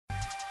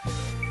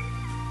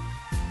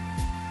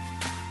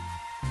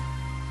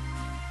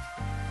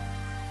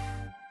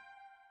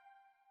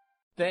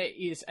There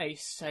is a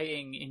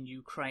saying in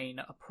Ukraine,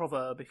 a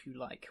proverb, if you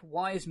like.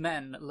 Wise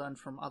men learn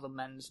from other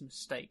men's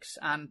mistakes,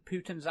 and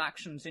Putin's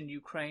actions in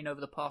Ukraine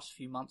over the past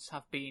few months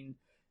have been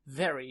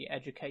very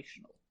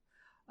educational.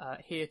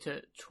 Here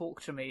to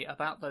talk to me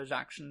about those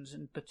actions,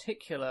 in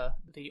particular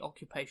the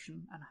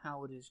occupation and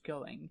how it is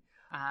going,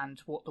 and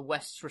what the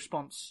West's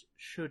response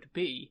should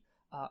be.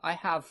 I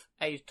have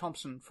Aid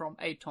Thompson from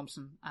Aid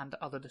Thompson and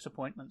Other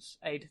Disappointments.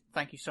 Aid,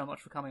 thank you so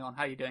much for coming on.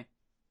 How are you doing?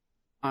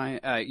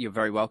 You're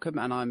very welcome,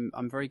 and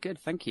I'm very good,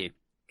 thank you.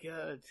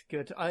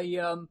 Good.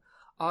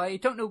 I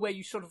don't know where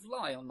you sort of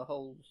lie on the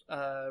whole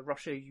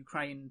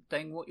Russia-Ukraine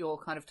thing, what your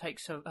kind of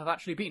takes have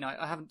actually been.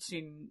 I haven't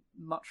seen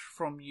much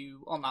from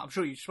you on that. I'm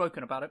sure you've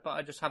spoken about it, but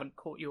I just haven't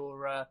caught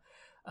your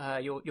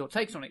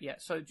takes on it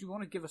yet. So do you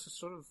want to give us a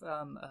sort of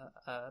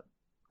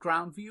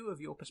ground view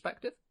of your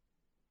perspective?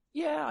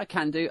 Yeah, I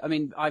can do. I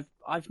mean,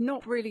 I've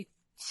not really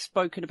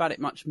spoken about it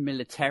much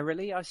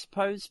militarily, I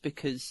suppose,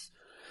 because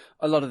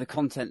a lot of the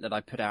content that I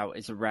put out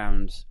is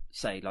around,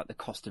 say, like the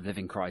cost of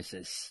living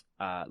crisis,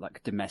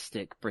 like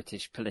domestic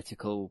British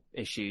political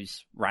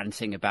issues,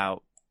 ranting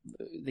about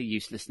the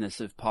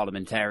uselessness of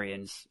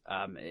parliamentarians.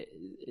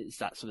 It's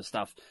that sort of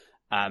stuff.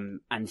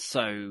 And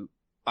so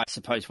I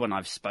suppose when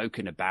I've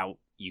spoken about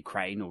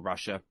Ukraine or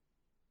Russia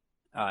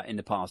in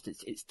the past,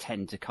 it's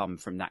tend to come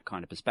from that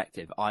kind of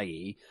perspective,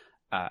 i.e.,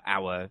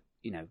 our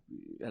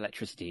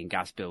electricity and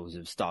gas bills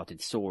have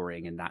started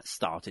soaring, and that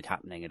started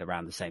happening at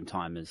around the same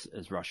time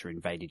as Russia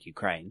invaded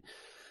Ukraine.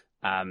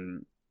 I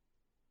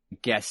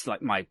guess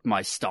like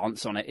my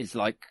stance on it is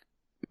like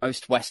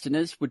most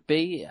Westerners would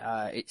be.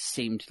 It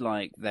seemed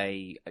like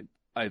they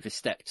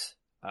overstepped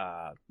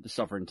the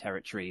sovereign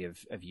territory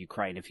of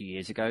Ukraine a few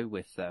years ago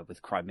with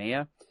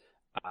Crimea.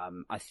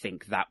 I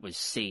think that was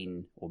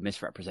seen or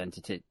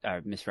misrepresented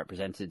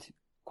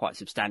quite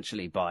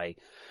substantially by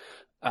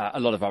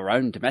a lot of our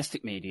own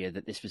domestic media,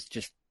 that this was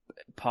just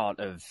part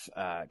of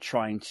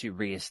trying to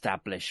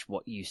re-establish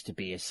what used to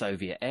be a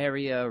Soviet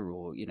area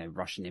or,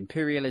 Russian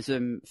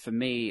imperialism. For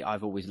me,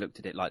 I've always looked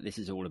at it like this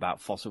is all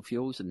about fossil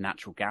fuels and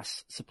natural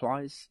gas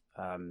supplies.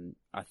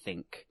 I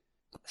think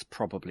that's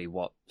probably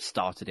what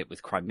started it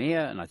with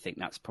Crimea, and I think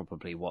that's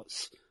probably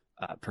what's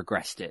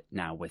progressed it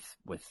now with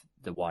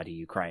the wider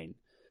Ukraine.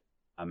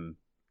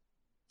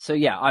 So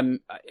yeah,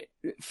 I'm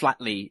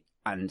flatly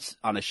and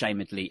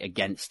unashamedly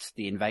against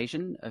the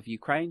invasion of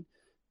Ukraine.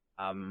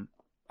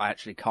 I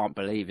actually can't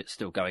believe it's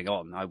still going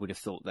on. I would have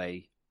thought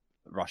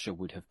Russia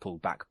would have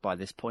pulled back by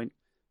this point.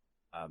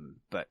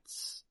 But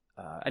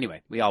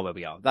anyway, we are where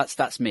we are.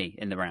 That's me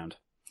in the round.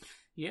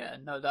 Yeah,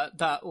 no,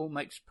 that all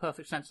makes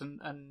perfect sense,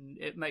 and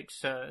it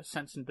makes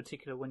sense in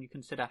particular when you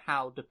consider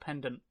how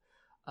dependent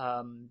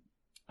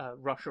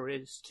Russia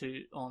is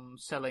on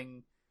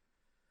selling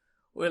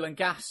oil and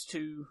gas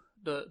to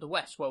the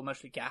West, well,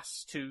 mostly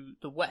gas to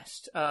the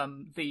West.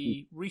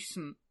 The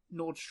recent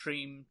Nord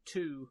Stream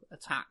 2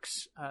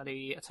 attacks,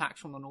 the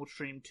attacks on the Nord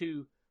Stream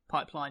 2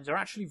 pipelines are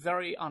actually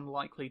very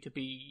unlikely to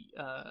be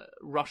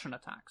Russian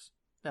attacks.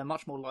 They're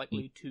much more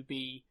likely to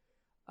be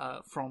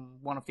from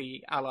one of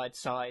the Allied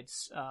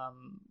sides,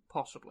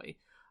 possibly.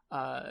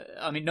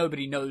 I mean,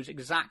 nobody knows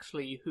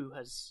exactly who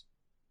has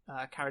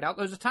carried out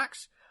those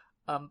attacks,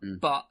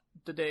 but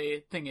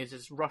the thing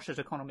is Russia's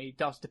economy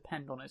does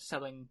depend on it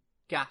selling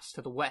gas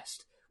to the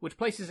West, which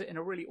places it in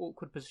a really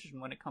awkward position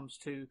when it comes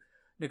to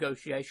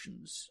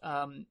negotiations.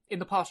 In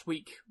the past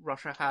week,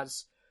 Russia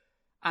has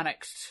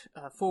annexed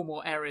 4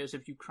 more areas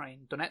of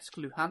Ukraine: Donetsk,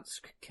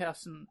 Luhansk,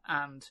 Kherson,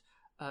 and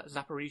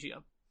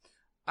Zaporizhia.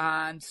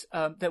 And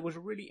there was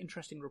a really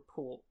interesting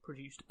report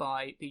produced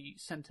by the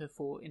Center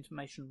for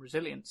Information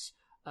Resilience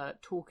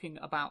talking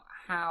about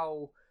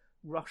how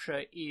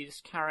Russia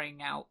is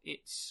carrying out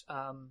its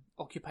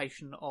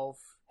occupation of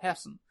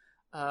Kherson,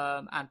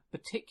 and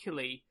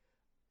particularly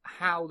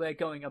how they're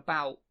going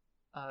about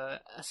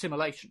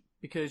assimilation.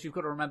 Because you've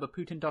got to remember,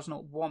 Putin does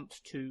not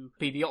want to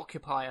be the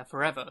occupier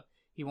forever.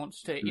 He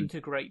wants to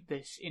integrate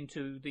this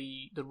into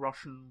the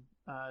Russian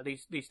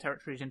these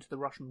territories into the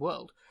Russian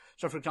world.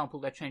 So, for example,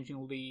 they're changing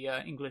all the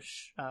all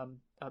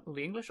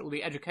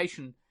the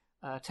education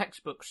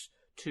textbooks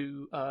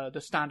to the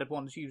standard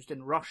ones used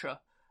in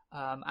Russia,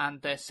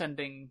 and they're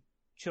sending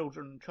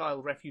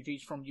child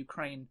refugees from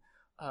Ukraine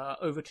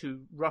over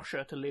to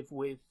Russia to live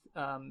with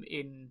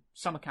in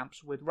summer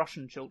camps with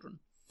Russian children.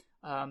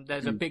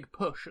 There's a big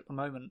push at the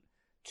moment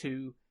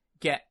to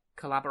get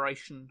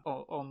collaboration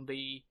on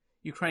the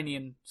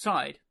Ukrainian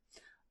side,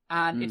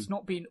 and it's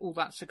not been all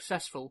that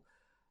successful.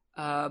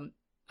 And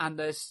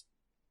there's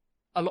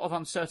a lot of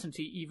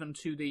uncertainty even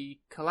to the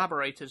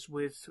collaborators,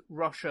 with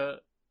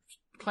Russia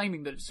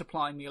claiming that it's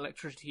supplying the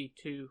electricity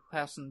to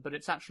Kherson, but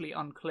it's actually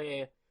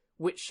unclear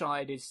which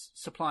side is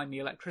supplying the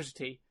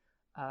electricity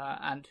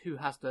and who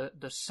has the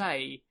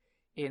say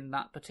in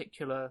that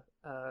particular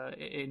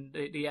in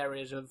the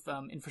areas of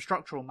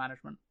infrastructural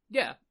management.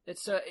 Yeah,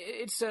 it's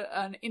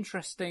an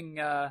interesting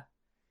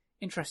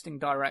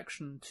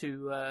direction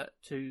to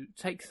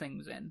take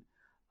things in.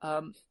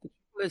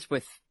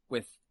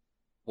 With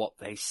what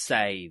they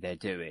say they're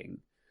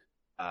doing,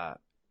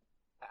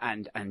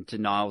 and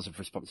denials of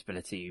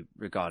responsibility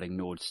regarding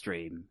Nord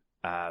Stream,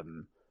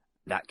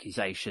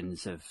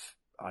 accusations of,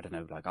 I don't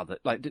know, like other,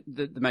 like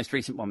the most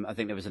recent one, I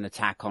think there was an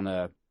attack on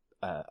a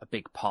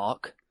big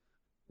park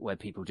where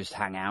people just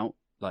hang out,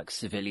 like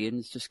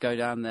civilians just go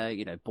down there,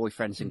 you know,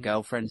 boyfriends and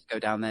girlfriends go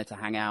down there to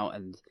hang out.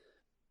 And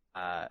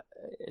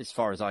as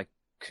far as I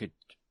could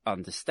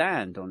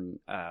understand on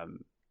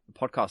the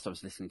podcast I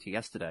was listening to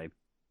yesterday,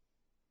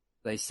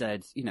 they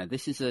said, you know,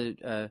 this is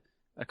a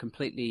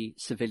completely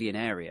civilian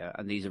area,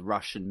 and these are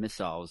Russian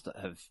missiles that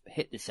have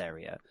hit this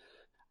area,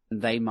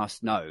 and they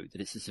must know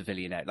that it's a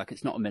civilian area, like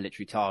it's not a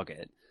military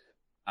target.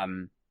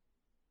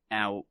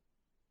 Now,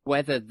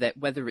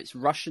 whether it's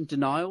Russian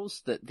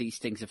denials that these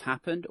things have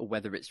happened, or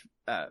whether it's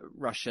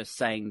Russia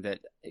saying that,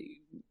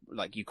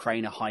 like,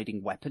 Ukraine are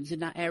hiding weapons in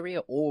that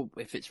area, or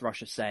if it's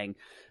Russia saying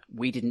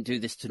we didn't do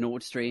this to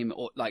Nord Stream,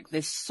 or like,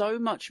 there's so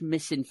much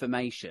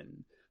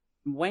misinformation.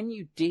 When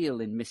you deal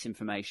in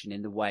misinformation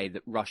in the way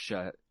that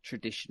Russia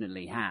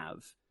traditionally have,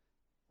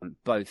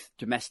 both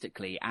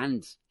domestically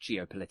and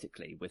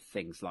geopolitically, with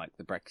things like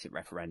the Brexit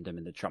referendum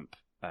and the Trump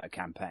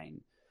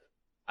campaign,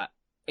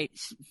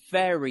 it's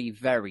very,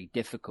 very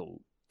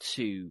difficult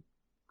to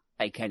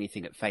take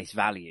anything at face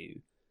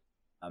value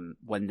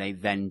when they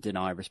then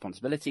deny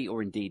responsibility,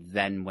 or indeed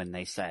then when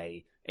they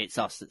say it's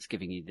us that's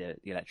giving you the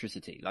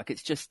electricity. Like,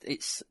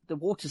 it's the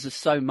waters are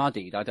so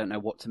muddied. I don't know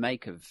what to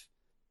make of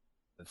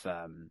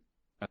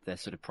their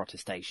sort of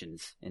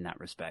protestations in that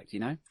respect, you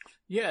know?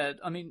 Yeah,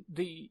 I mean,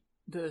 the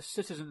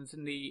citizens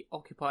in the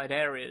occupied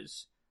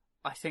areas,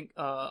 I think,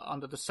 are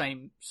under the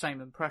same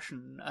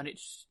impression, and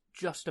it's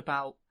just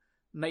about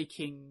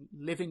making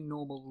living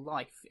normal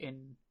life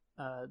in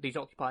these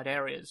occupied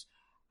areas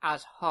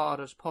as hard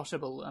as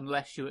possible,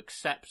 unless you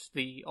accept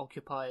the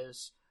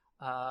occupiers'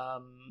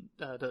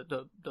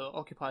 the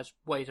occupiers'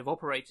 ways of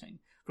operating.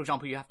 For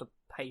example, you have to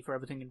pay for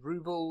everything in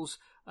rubles.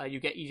 You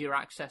get easier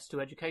access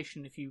to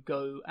education if you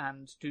go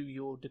and do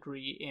your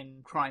degree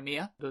in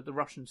Crimea. The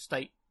Russian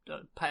state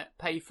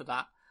pay for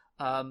that,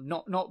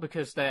 not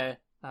because they're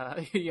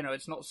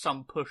it's not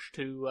some push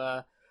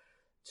to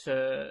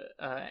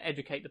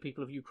educate the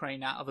people of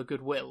Ukraine out of a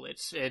goodwill.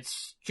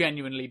 It's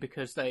genuinely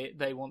because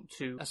they want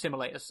to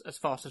assimilate as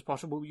fast as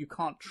possible. You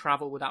can't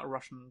travel without a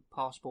Russian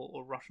passport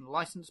or Russian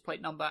license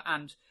plate number,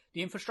 and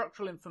the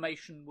infrastructural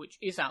information which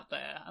is out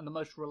there, and the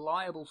most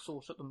reliable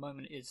source at the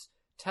moment is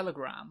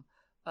Telegram,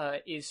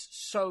 is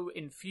so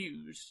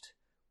infused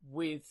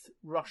with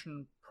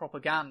Russian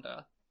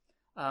propaganda,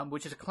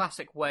 which is a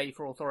classic way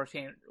for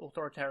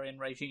authoritarian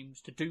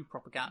regimes to do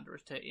propaganda,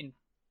 is to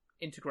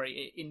integrate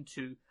it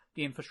into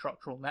the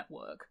infrastructural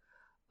network,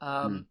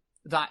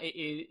 that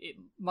it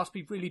must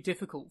be really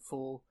difficult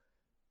for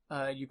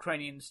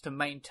Ukrainians to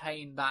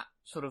maintain that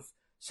sort of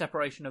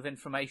separation of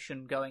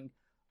information, going,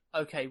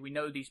 okay, we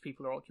know these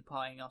people are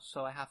occupying us,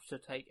 so I have to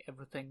take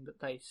everything that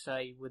they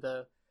say with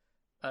a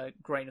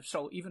grain of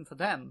salt. Even for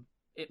them,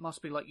 it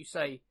must be, like you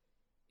say,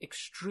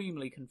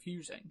 extremely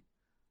confusing.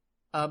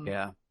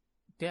 Yeah,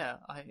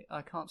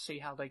 I can't see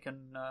how they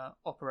can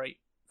operate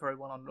very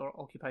well under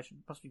occupation.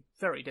 It must be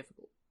very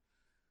difficult.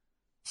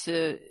 It's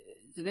an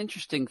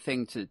interesting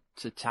thing to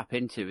tap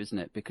into, isn't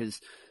it? Because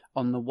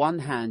on the one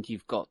hand,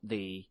 you've got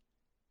the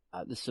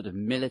sort of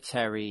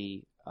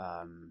military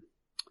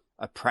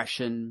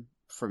oppression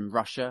from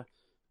Russia,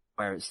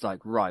 where it's like,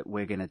 right,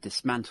 we're going to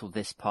dismantle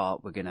this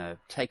part, we're going to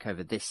take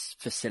over this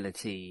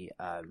facility,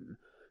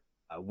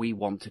 we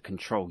want to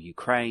control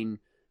Ukraine.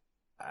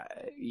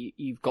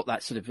 You've got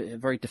that sort of a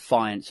very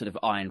defiant sort of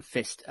iron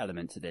fist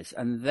element to this.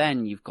 And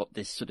then you've got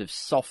this sort of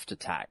soft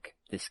attack,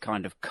 this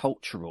kind of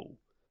cultural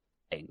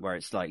thing, where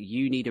it's like,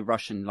 you need a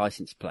Russian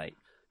license plate,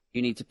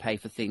 you need to pay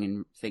for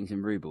things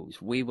in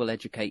rubles, we will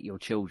educate your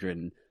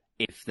children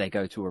if they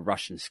go to a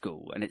Russian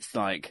school. And it's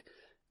like,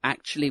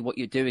 actually what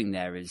you're doing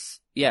there is,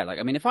 yeah, like,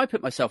 I mean, if I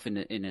put myself in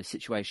a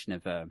situation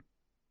of a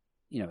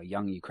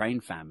young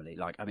Ukraine family,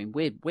 like, I mean,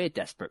 we're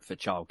desperate for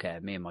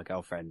childcare, me and my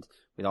girlfriend,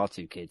 with our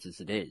 2 kids as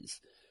it is.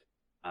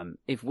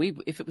 If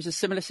it was a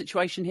similar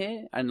situation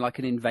here, and like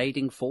an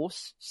invading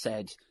force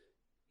said,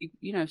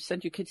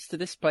 send your kids to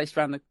this place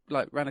round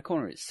the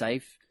corner, it's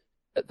safe,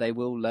 that they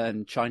will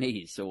learn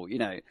Chinese, or,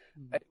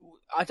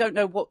 I don't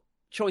know what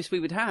choice we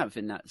would have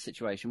in that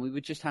situation. We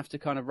would just have to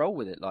kind of roll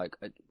with it. Like,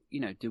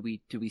 do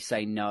we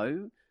say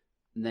no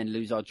and then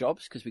lose our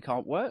jobs because we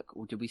can't work,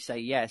 or do we say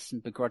yes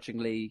and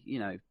begrudgingly,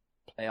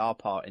 play our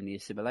part in the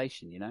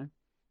assimilation?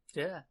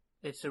 Yeah,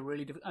 it's a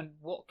really and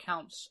what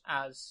counts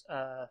as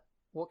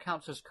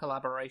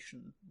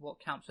collaboration? What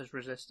counts as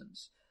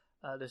resistance?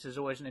 This is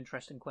always an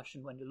interesting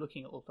question when you're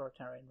looking at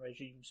authoritarian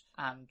regimes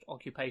and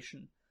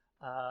occupation,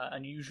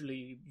 and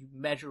usually you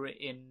measure it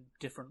in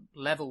different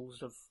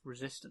levels of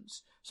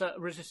resistance. So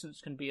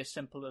resistance can be as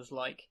simple as,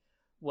 like,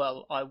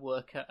 well, I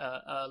work at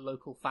a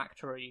local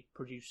factory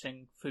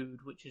producing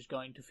food which is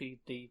going to feed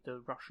the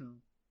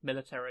Russian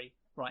military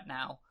right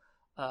now,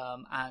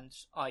 and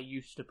I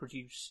used to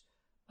produce,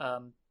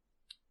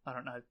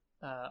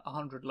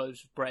 100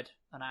 loaves of bread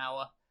an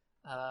hour,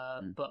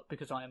 but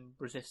because I am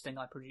resisting,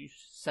 I produce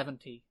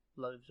 70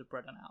 loaves of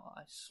bread an hour.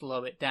 I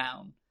slow it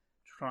down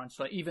to try and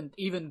slow.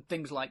 Even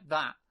things like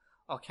that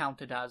are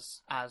counted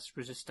as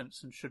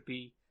resistance and should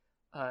be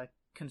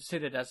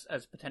considered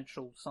as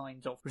potential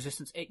signs of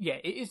resistance. It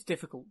is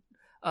difficult.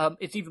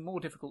 It's even more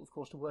difficult, of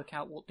course, to work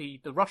out what the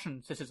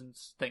Russian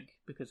citizens think,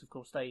 because, of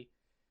course, they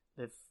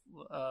live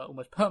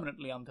almost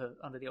permanently under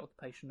the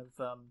occupation of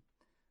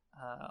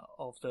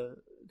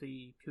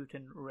the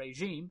Putin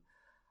regime.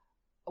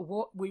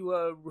 What we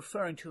were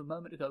referring to a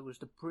moment ago was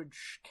the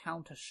bridge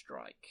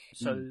counterstrike.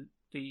 So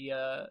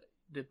the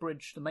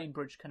main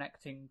bridge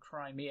connecting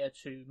Crimea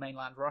to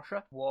mainland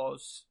Russia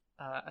was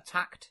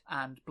attacked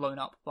and blown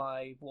up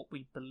by what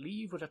we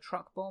believe was a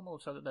truck bomb,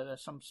 although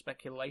there's some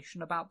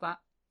speculation about that.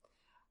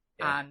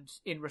 Yeah. And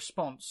in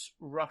response,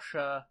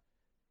 Russia,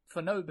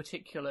 for no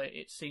particular,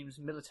 it seems,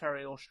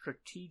 military or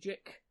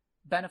strategic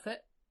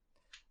benefit,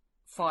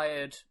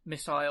 fired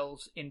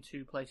missiles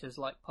into places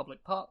like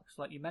public parks,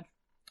 like you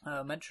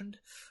mentioned,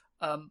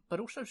 but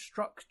also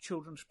struck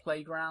children's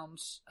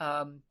playgrounds,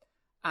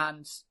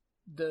 and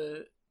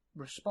the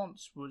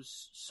response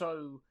was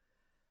so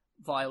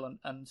violent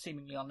and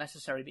seemingly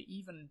unnecessary that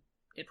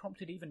it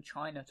prompted even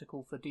China to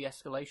call for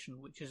de-escalation,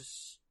 which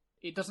is,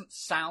 it doesn't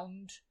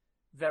sound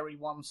very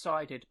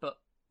one-sided, but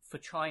for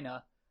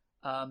China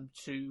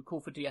to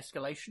call for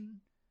de-escalation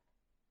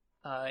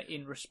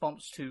in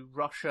response to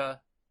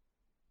Russia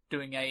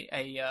doing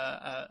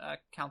a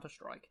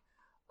counter-strike,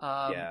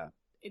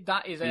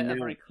 that is a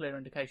very clear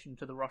indication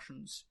to the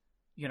Russians,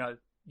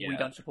 we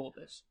don't support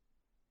this.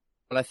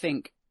 Well, I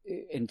think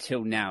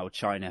until now,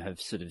 China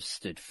have sort of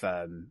stood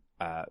firm,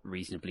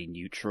 reasonably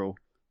neutral.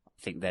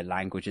 I think their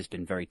language has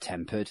been very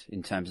tempered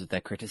in terms of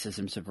their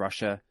criticisms of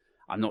Russia.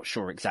 I'm not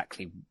sure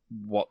exactly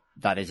what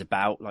that is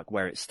about, like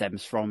where it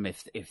stems from,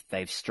 if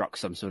they've struck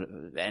some sort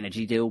of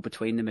energy deal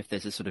between them, if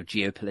there's a sort of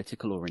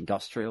geopolitical or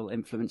industrial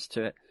influence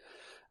to it.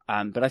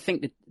 But I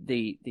think that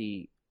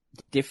the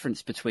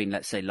difference between,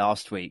 let's say,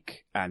 last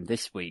week and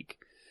this week,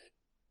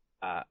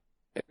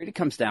 it really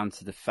comes down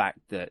to the fact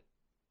that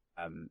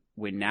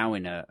we're now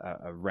in a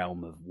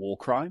realm of war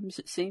crimes,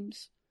 it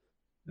seems.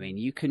 I mean,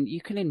 you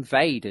can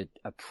invade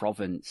a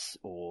province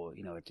or,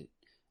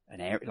 an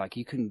area, like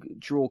you can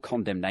draw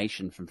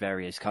condemnation from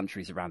various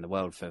countries around the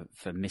world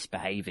for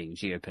misbehaving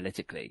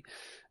geopolitically.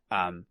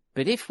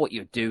 But if what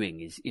you're doing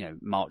is,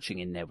 marching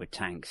in there with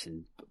tanks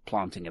and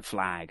planting a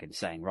flag and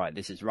saying, right,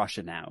 this is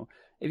Russia now,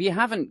 if you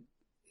haven't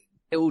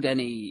killed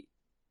any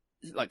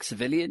like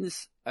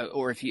civilians,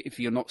 or if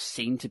you're not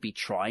seen to be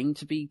trying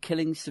to be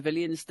killing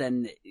civilians,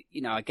 then,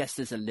 I guess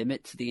there's a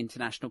limit to the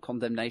international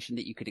condemnation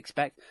that you could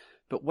expect.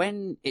 But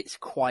when it's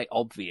quite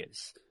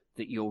obvious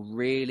that you're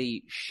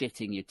really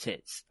shitting your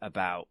tits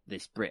about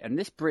this bridge, and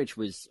this bridge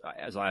was,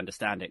 as I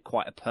understand it,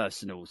 quite a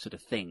personal sort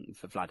of thing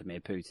for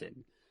Vladimir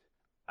Putin.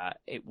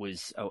 It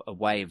was a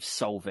way of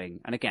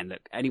solving, and again,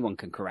 look, anyone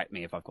can correct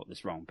me if I've got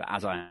this wrong, but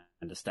as I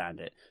understand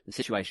it, the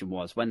situation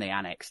was when they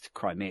annexed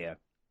Crimea,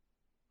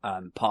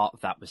 part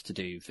of that was to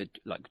do for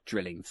like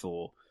drilling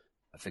for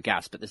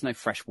gas, but there's no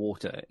fresh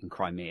water in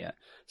Crimea.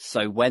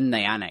 So when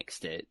they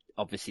annexed it,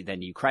 obviously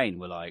then Ukraine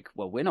were like,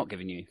 well, we're not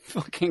giving you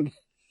fucking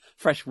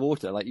fresh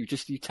water. Like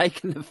you've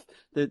taken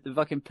the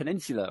fucking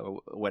peninsula or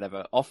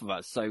whatever off of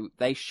us. So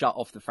they shut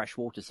off the fresh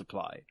water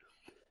supply.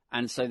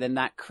 And so then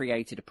that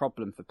created a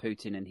problem for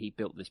Putin, and he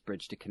built this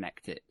bridge to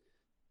connect it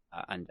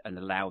and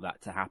allow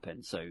that to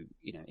happen. So,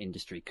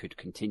 industry could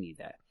continue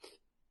there.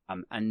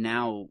 And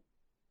now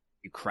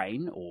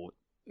Ukraine, or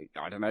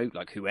I don't know,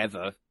 like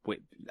whoever,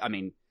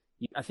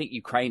 I think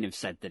Ukraine have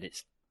said that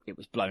it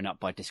was blown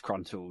up by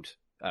disgruntled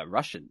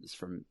Russians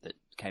that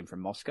came from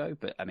Moscow.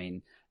 But I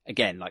mean,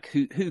 again, like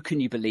who can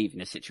you believe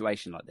in a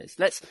situation like this?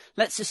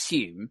 Let's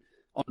assume,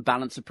 on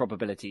balance of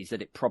probabilities,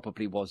 that it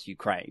probably was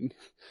Ukraine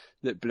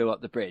that blew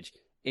up the bridge.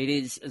 It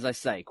is, as I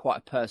say, quite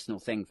a personal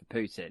thing for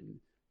Putin.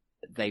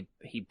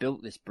 He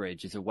built this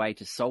bridge as a way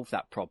to solve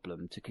that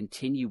problem, to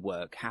continue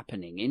work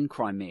happening in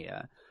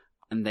Crimea,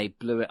 and they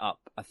blew it up,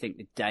 I think,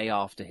 the day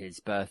after his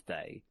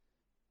birthday.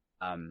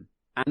 And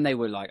they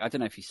were like, I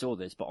don't know if you saw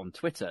this, but on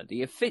Twitter,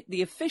 the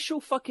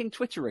official fucking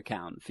Twitter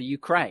account for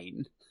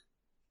Ukraine,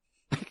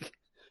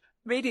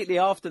 immediately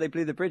after they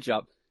blew the bridge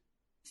up,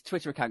 his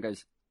Twitter account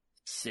goes,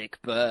 "Sick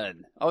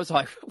burn." I was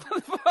like,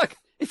 what the fuck?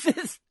 Is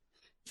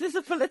this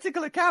a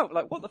political account?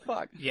 Like, what the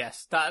fuck?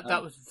 Yes,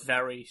 that was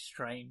very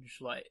strange.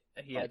 Like,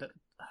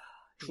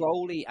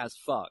 trolly as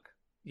fuck.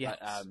 Yes.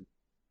 But,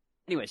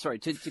 anyway, sorry,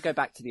 to go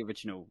back to the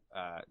original,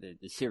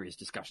 the serious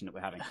discussion that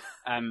we're having.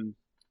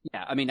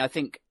 Yeah, I mean, I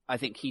think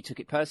he took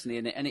it personally,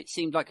 and it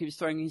seemed like he was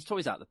throwing his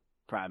toys out the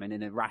pram in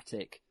an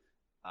erratic,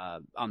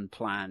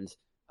 unplanned,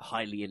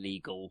 highly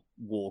illegal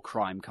war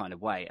crime kind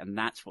of way. And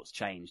that's what's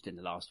changed in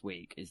the last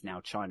week, is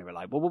now China are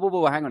like,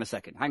 whoa, hang on a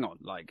second, hang on.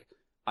 Like,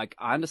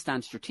 I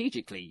understand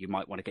strategically you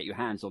might want to get your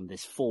hands on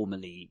this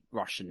formerly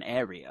Russian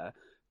area,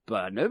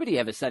 but nobody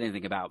ever said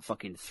anything about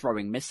fucking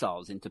throwing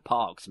missiles into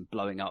parks and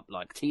blowing up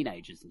like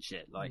teenagers and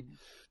shit. Like,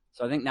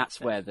 so I think that's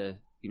where the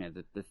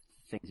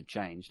things have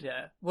changed.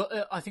 Yeah.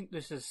 Well, I think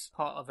this is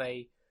part of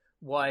a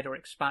wider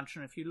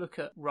expansion. If you look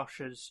at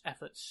Russia's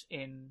efforts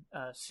in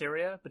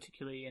Syria,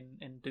 particularly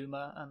in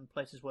Duma and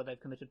places where they've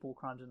committed war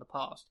crimes in the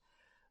past,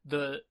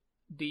 the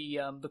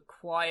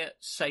quiet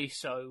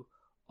say-so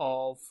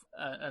of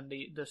and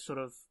the sort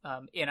of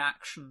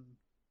inaction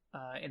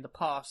in the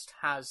past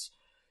has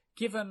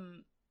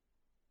given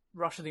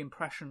Russia the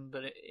impression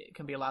that it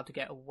can be allowed to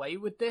get away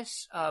with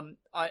this.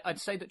 I'd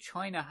say that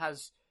China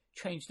has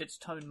changed its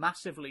tone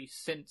massively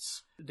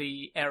since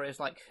the areas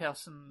like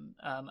Kherson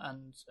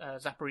and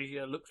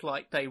Zaporizhia looked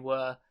like they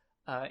were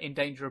in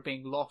danger of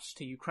being lost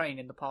to Ukraine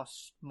in the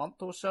past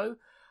month or so.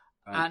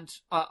 And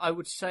I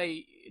would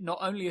say not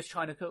only has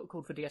China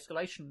called for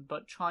de-escalation,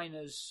 but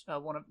China's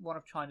one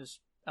of China's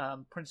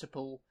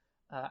principal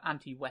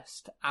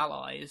anti-West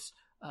allies,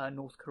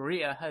 North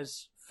Korea,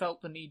 has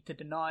felt the need to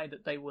deny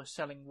that they were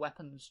selling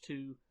weapons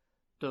to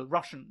the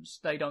Russians.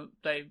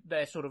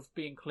 They're sort of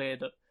being clear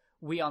that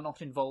we are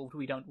not involved,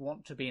 we don't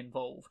want to be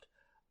involved,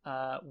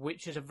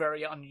 which is a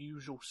very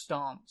unusual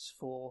stance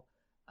for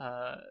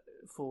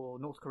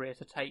North Korea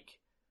to take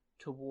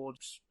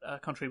towards a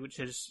country which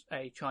is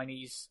a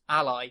Chinese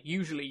ally.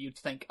 Usually you'd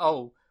think,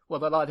 oh, well,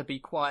 they'll either be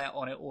quiet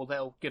on it or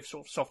they'll give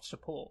sort of soft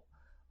support.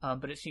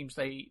 But it seems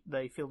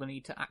they feel the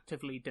need to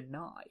actively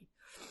deny.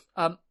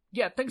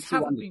 Things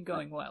haven't been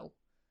going well.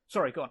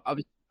 Sorry, go on. I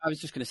was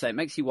just going to say, it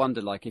makes you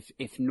wonder, like,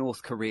 if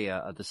North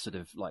Korea are the sort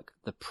of, like,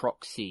 the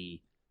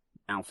proxy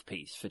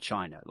mouthpiece for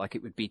China, like,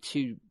 it would be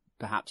too,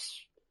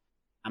 perhaps,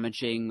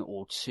 damaging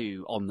or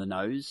too on the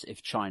nose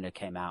if China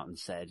came out and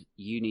said,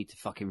 you need to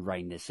fucking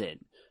rein this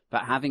in.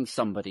 But having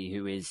somebody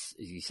who is,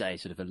 as you say,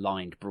 sort of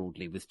aligned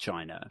broadly with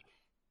China,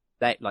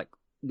 they, like,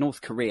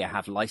 North Korea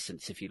have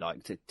license, if you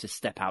like, to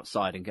step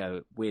outside and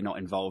go, we're not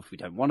involved, we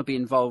don't want to be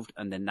involved,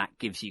 and then that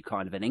gives you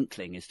kind of an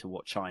inkling as to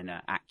what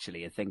China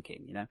actually are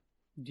thinking, you know?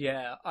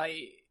 Yeah,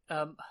 I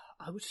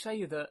would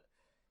say that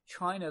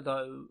China,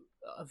 though,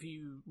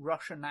 view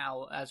Russia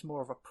now as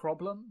more of a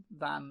problem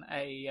than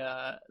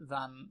a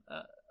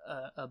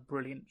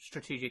brilliant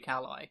strategic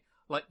ally.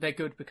 Like, they're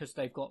good because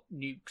they've got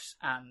nukes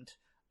and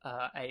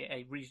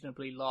a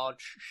reasonably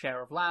large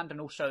share of land,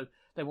 and also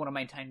they want to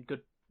maintain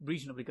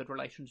reasonably good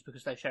relations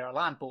because they share a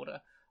land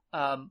border.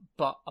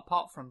 But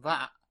apart from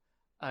that,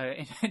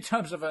 in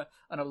terms of an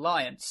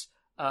alliance,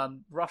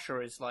 Russia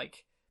is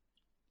like,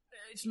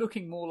 it's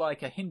looking more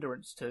like a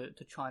hindrance to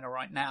China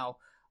right now,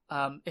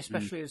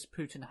 especially as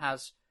Putin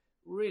has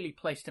really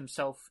placed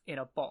himself in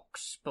a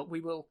box. But we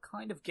will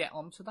kind of get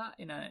onto that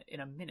in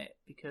a minute,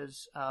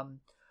 because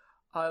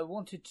I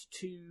wanted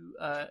to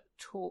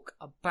talk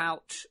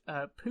about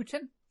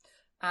Putin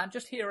and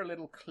just hear a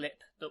little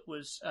clip that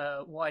was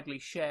widely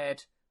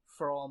shared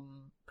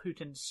from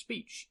Putin's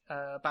speech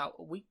about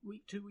a week,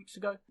 2 weeks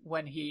ago,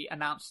 when he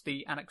announced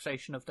the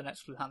annexation of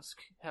Donetsk, Luhansk,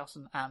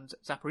 Kherson and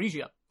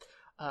Zaporizhia,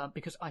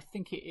 because I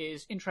think it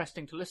is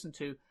interesting to listen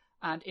to,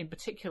 and in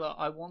particular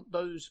I want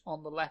those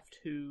on the left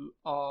who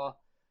are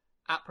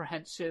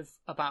apprehensive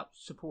about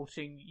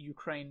supporting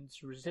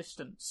Ukraine's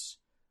resistance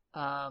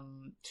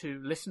to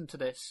listen to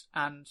this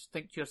and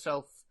think to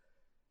yourself,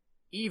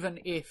 even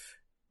if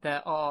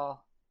there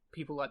are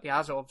people like the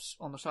Azovs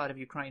on the side of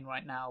Ukraine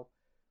right now,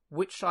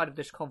 which side of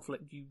this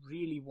conflict do you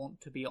really want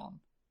to be on?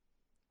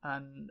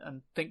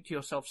 And think to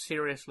yourself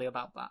seriously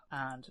about that.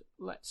 And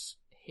let's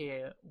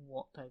hear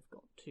what they've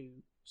got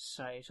to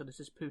say. So this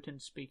is Putin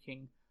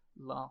speaking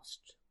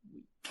last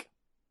week.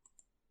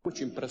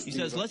 He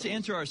says, let's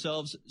answer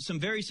ourselves some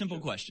very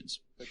simple questions.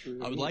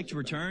 I would like to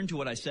return to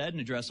what I said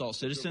and address all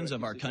citizens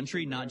of our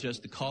country, not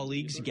just the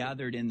colleagues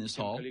gathered in this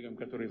hall.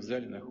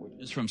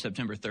 It's from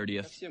September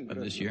 30th of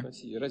this year.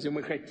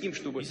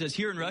 He says,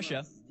 here in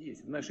Russia,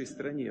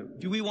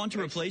 do we want to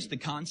replace the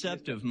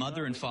concept of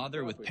mother and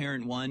father with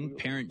parent 1,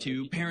 parent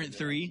 2, parent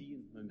 3?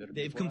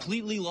 They've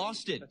completely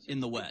lost it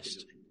in the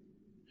West.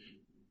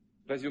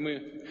 Do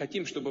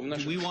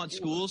we want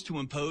schools to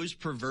impose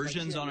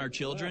perversions on our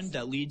children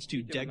that leads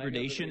to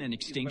degradation and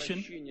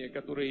extinction? Do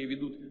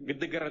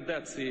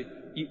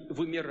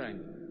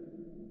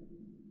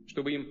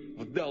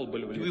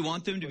we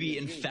want them to be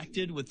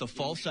infected with the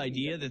false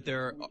idea that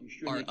there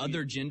are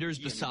other genders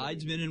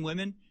besides men and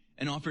women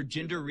and offer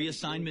gender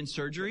reassignment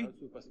surgery?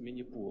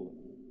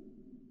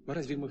 Is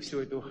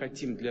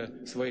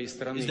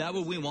that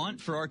what we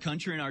want for our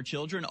country and our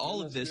children?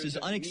 All of this is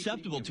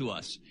unacceptable to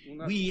us.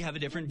 We have a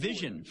different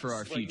vision for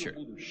our future.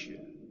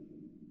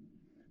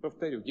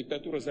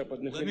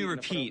 Let me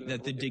repeat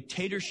that the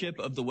dictatorship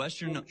of the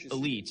Western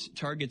elites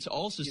targets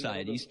all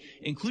societies,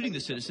 including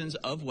the citizens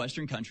of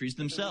Western countries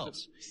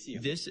themselves.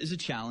 This is a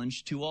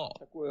challenge to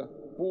all.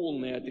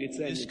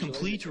 This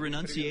complete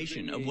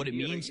renunciation of what it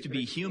means to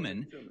be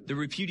human, the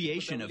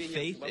repudiation of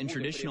faith and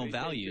traditional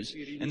values,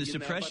 and the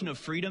suppression of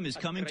freedom is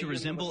coming to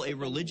resemble a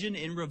religion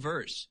in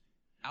reverse.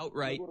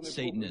 Outright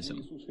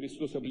Satanism.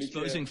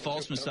 Exposing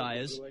false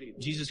messiahs,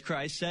 Jesus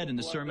Christ said in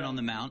the Sermon on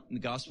the Mount, in the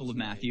Gospel of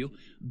Matthew,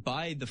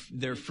 by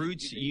their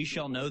fruits ye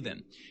shall know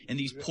them. And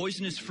these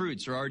poisonous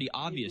fruits are already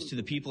obvious to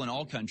the people in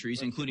all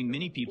countries, including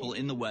many people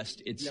in the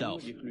West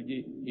itself.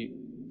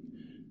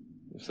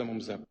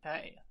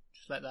 Okay,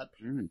 just let that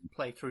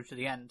play through to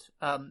the end.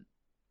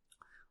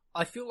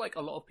 I feel like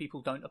a lot of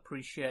people don't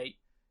appreciate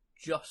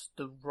just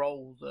the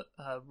role that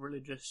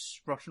religious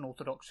Russian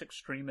Orthodox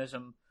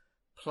extremism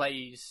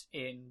plays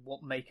in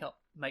what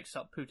makes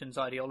up Putin's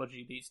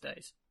ideology these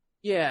days.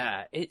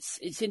 Yeah,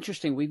 it's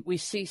interesting. We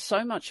see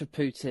so much of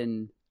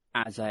Putin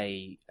as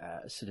a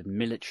sort of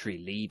military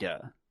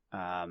leader,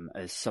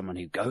 as someone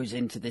who goes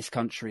into this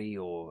country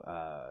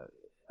or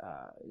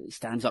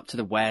stands up to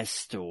the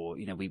West, or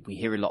we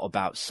hear a lot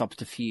about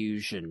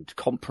subterfuge and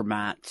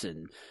compromat,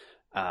 and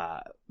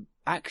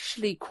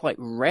actually quite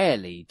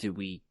rarely do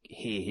we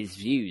hear his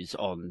views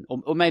on,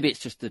 or maybe it's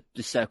just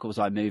the circles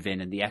I move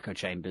in and the echo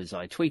chambers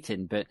I tweet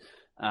in, but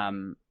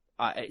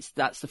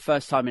that's the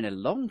first time in a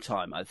long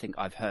time I think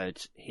I've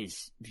heard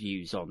his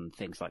views on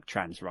things like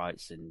trans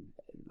rights and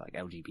like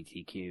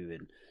LGBTQ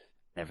and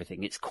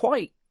everything. It's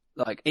quite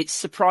it's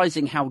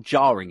surprising how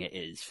jarring it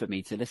is for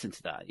me to listen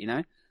to that,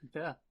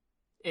 Yeah,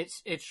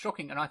 it's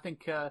shocking, and I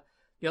think the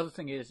other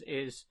thing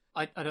is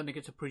I don't think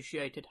it's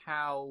appreciated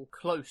how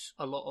close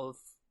a lot of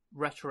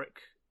rhetoric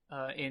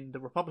in the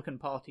Republican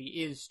Party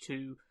is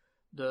to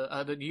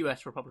the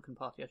U.S. Republican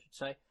Party, I should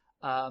say,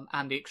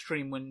 and the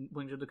extreme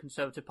wings of the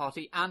Conservative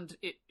Party. And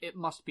it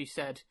must be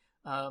said,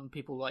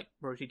 people like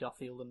Rosie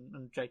Duffield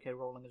and J.K.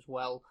 Rowling as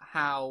well,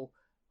 how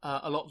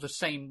a lot of the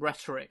same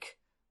rhetoric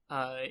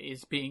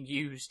is being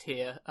used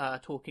here,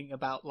 talking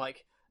about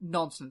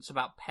nonsense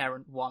about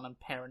parent 1 and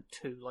parent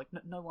 2.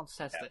 No one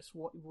says this.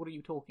 What are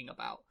you talking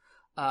about?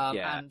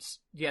 And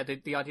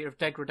the idea of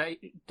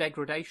degradation,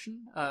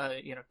 degradation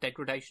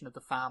of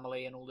the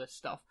family and all this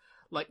stuff,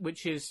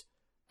 which is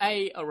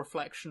a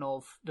reflection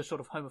of the sort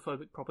of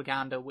homophobic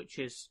propaganda which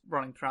is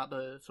running throughout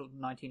the sort of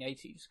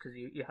 1980s, because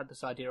you had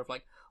this idea of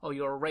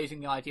you're erasing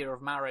the idea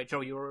of marriage,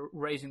 or you're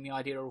erasing the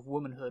idea of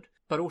womanhood,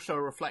 but also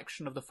a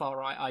reflection of the far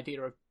right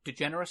idea of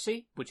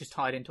degeneracy, which is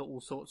tied into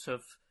all sorts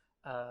of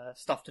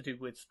stuff to do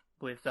with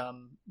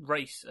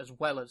race as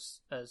well as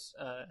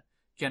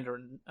gender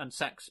and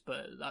sex,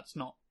 but that's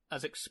not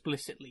as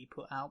explicitly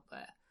put out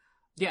there.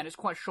 Yeah, and it's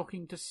quite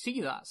shocking to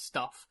see that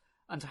stuff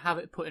and to have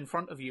it put in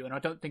front of you, and I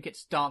don't think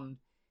it's done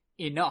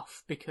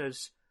enough,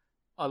 because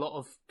a lot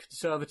of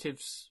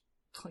conservatives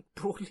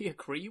broadly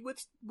agree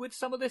with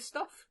some of this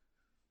stuff.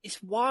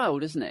 It's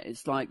wild, isn't it?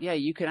 It's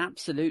you can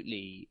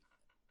absolutely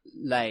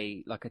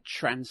lay a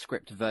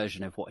transcript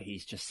version of what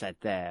he's just said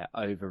there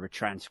over a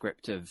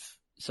transcript of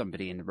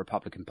somebody in the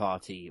Republican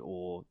Party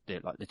or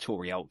the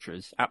Tory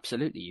ultras.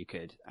 Absolutely, you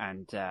could,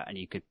 and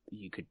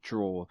you could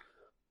draw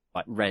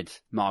red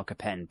marker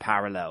pen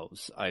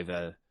parallels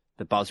over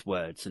the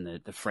buzzwords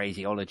and the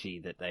phraseology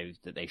that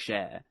they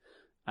share.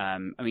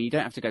 You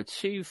don't have to go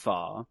too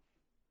far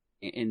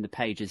in the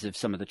pages of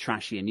some of the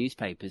trashier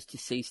newspapers to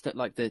see stuff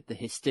like the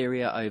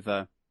hysteria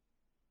over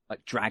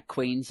drag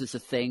queens as a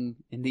thing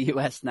in the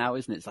US now,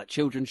 isn't it? It's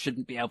children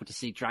shouldn't be able to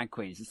see drag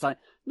queens. It's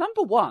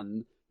number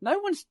one, no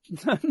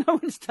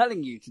one's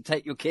telling you to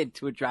take your kid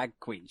to a drag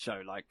queen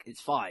show.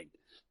 It's fine.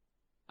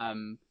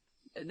 And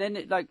then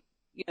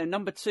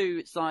number two,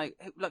 it's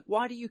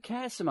why do you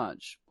care so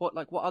much?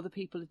 What other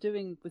people are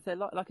doing with their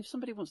life? If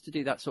somebody wants to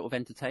do that sort of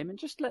entertainment,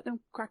 just let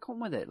them crack on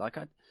with it.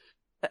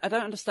 I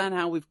don't understand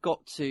how we've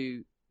got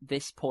to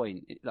this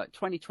point,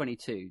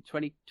 2022,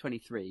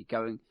 2023,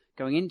 going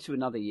into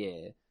another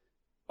year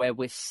where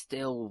we're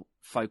still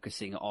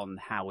focusing on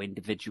how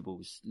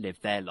individuals live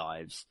their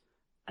lives,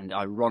 and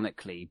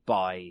ironically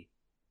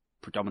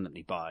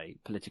predominantly by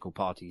political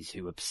parties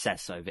who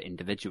obsess over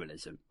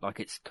individualism.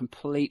 It's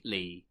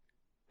completely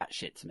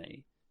shit to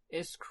me.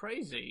 It's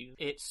crazy.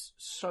 It's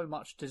so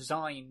much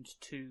designed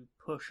to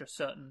push a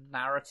certain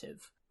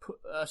narrative,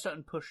 a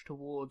certain push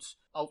towards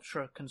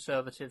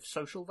ultra-conservative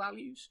social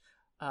values,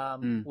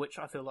 which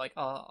I feel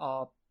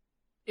are,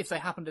 if they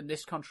happened in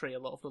this country, a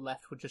lot of the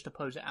left would just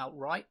oppose it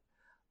outright.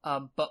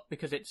 But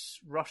because it's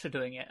Russia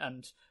doing it,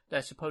 and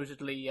they're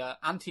supposedly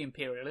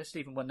anti-imperialist,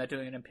 even when they're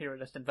doing an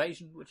imperialist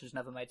invasion, which has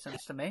never made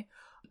sense to me,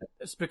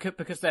 it's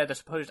because they're the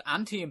supposed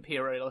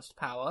anti-imperialist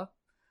power,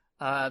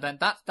 then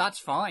that's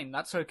fine,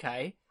 that's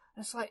okay.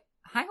 And it's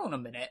hang on a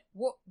minute,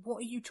 what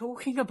are you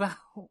talking about?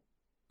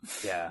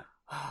 Yeah.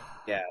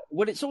 Yeah.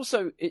 Well, it's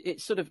also,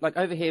 it's sort of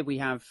over here we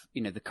have,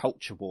 the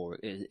culture war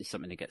is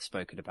something that gets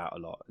spoken about a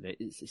lot.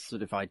 It's this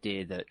sort of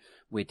idea that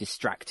we're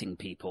distracting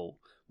people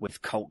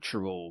with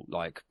cultural,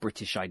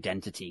 British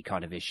identity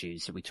kind of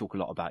issues. So we talk a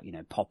lot about,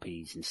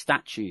 poppies and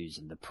statues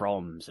and the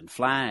proms and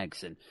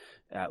flags. And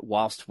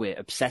whilst we're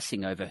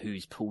obsessing over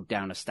who's pulled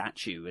down a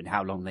statue and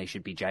how long they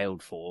should be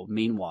jailed for,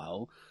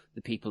 meanwhile,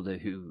 the people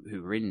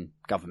who are in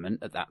government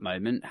at that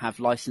moment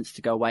have license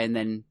to go away and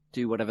then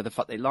do whatever the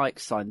fuck they like,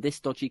 sign this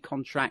dodgy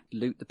contract,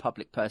 loot the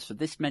public purse for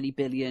this many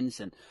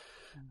billions.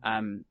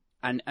 And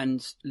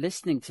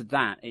listening to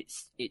that,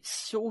 it's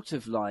sort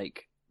of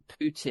like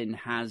Putin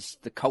has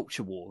the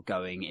culture war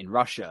going in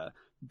Russia,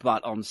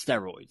 but on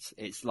steroids.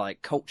 It's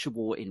culture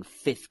war in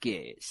fifth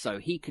gear. So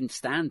he can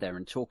stand there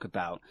and talk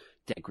about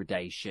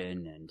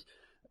degradation and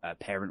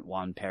parent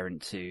 1,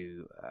 parent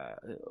 2,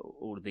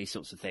 all of these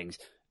sorts of things.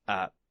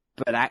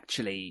 But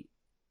actually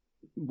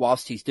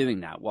whilst he's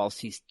doing that,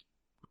 whilst he's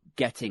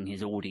getting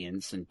his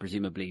audience and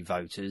presumably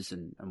voters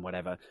and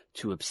whatever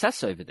to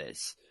obsess over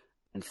this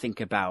and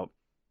think about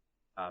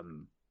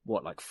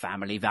like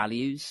family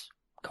values,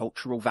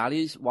 cultural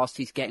values, whilst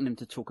he's getting them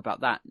to talk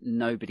about that,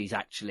 nobody's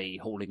actually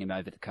hauling him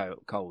over the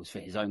coals for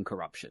his own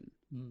corruption.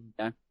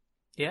 Yeah?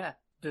 Yeah,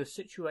 the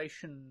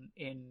situation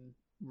in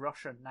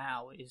Russia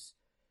now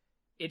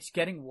it's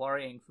getting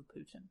worrying for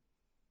Putin.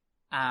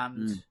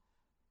 And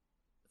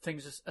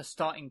things are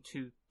starting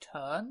to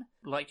turn.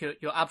 Like you're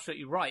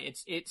absolutely right.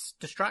 It's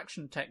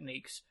distraction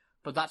techniques,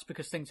 but that's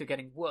because things are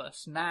getting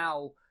worse.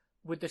 Now,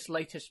 with this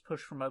latest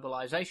push for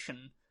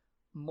mobilization,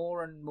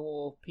 more and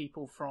more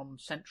people from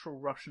central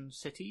Russian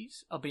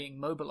cities are being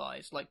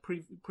mobilized. Like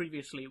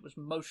previously, it was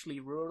mostly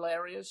rural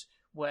areas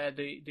where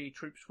the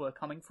troops were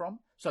coming from.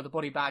 So the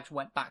body bags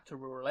went back to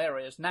rural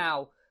areas.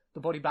 Now, the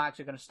body bags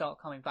are going to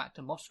start coming back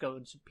to Moscow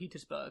and St.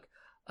 Petersburg.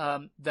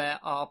 There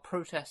are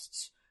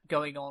protests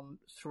going on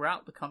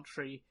throughout the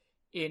country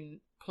in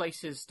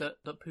places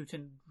that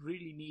Putin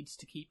really needs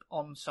to keep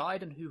on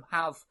side and who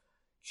have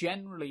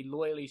generally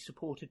loyally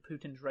supported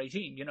Putin's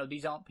regime. You know,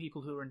 these aren't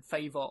people who are in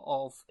favor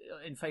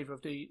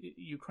of the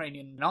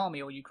Ukrainian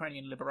army or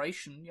Ukrainian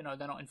liberation. You know,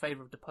 they're not in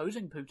favor of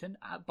deposing Putin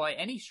by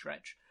any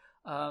stretch.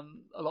 A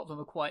lot of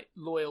them are quite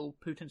loyal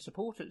Putin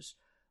supporters,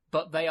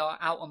 but they are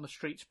out on the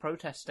streets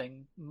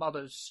protesting,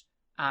 mothers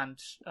and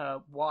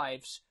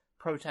wives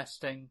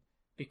protesting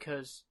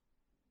because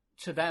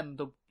to them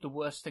the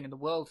worst thing in the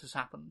world has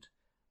happened.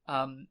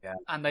 And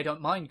they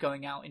don't mind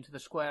going out into the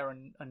square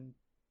and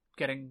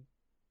getting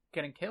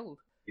killed.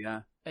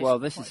 Yeah. Well,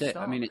 this is it.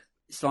 I mean,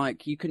 it's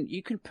like you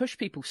can push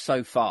people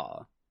so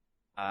far,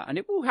 and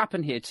it will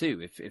happen here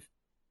too if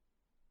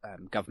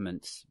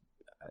governments,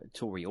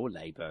 Tory or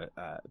Labour,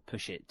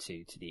 push it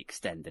to the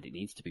extent that it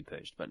needs to be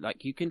pushed. But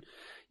like you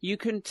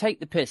can take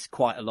the piss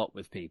quite a lot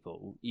with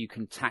people. You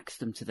can tax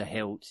them to the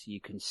hilt. You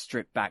can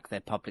strip back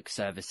their public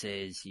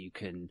services. You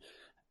can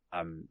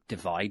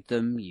divide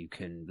them. You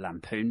can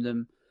lampoon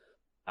them.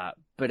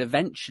 But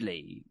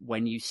eventually,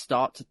 when you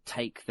start to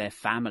take their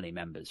family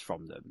members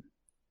from them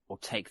or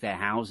take their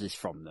houses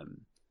from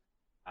them,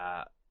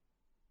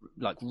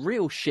 like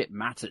real shit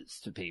matters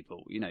to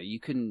people. You know, you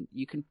can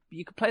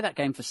play that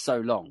game for so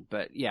long.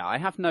 But yeah, I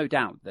have no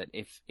doubt that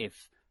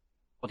if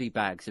body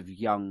bags of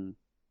young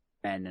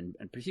men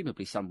and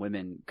presumably some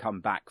women come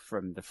back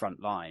from the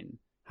front line,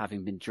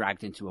 having been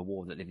dragged into a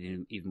war that they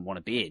didn't even want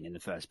to be in the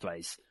first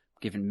place,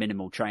 given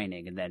minimal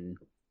training and then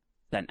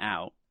sent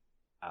out.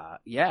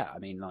 Yeah, I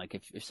mean, like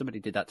if somebody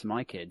did that to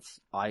my kids,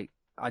 I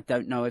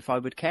don't know if I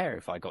would care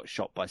if I got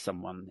shot by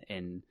someone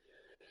in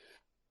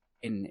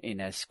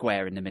a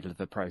square in the middle of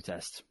a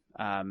protest.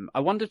 I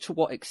wonder to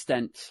what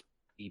extent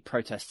the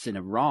protests in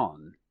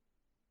Iran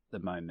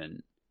at the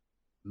moment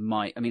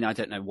I mean, I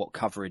don't know what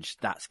coverage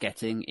that's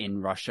getting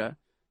in Russia,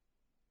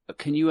 but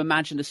can you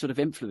imagine the sort of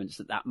influence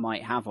that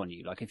might have on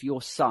you? Like if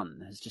your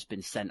son has just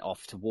been sent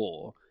off to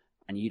war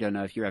and you don't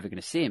know if you're ever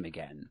going to see him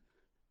again,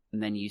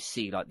 and then you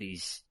see like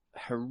these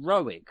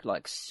heroic,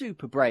 like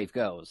super brave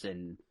girls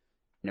in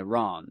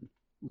Iran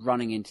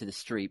running into the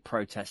street,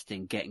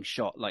 protesting, getting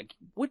shot.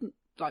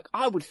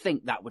 I would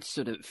think that would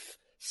sort of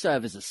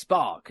serve as a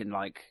spark and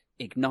like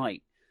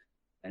ignite,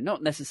 and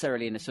not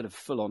necessarily in a sort of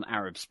full-on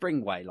Arab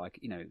Spring way, like,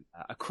 you know,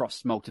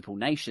 across multiple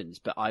nations.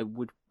 But I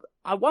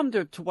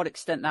wonder to what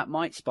extent that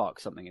might spark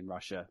something in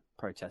Russia,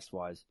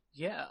 protest-wise.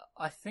 Yeah,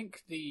 I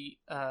think the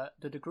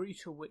degree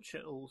to which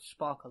it will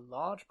spark a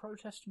large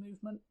protest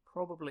movement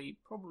probably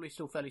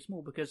still fairly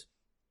small, because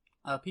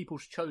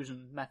people's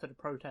chosen method of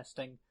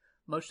protesting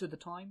most of the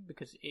time,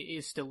 because it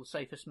is still the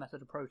safest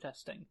method of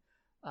protesting,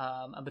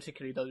 and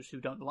particularly those who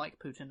don't like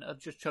Putin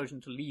have just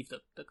chosen to leave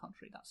the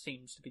country. That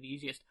seems to be the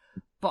easiest.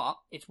 But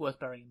it's worth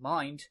bearing in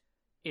mind,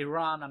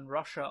 Iran and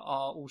Russia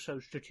are also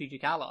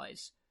strategic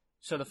allies.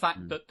 So the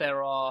fact that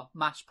there are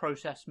mass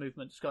protest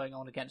movements going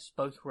on against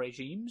both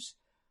regimes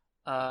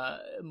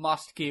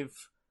must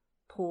give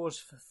pause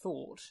for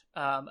thought,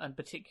 and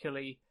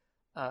particularly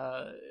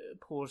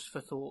pause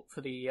for thought for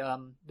the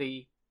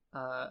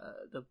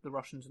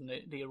Russians and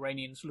the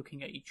Iranians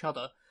looking at each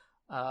other,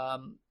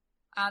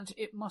 and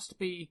it must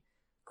be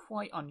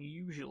quite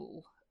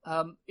unusual.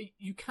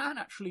 You can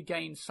actually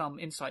gain some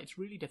insight. It's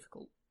really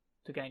difficult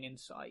to gain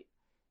insight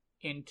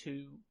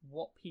into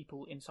what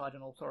people inside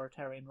an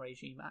authoritarian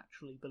regime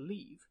actually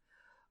believe,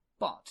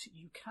 but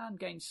you can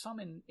gain some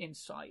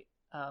insight.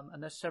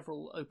 And there's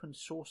several open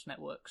source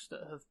networks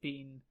that have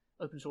been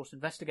open source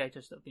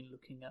investigators that have been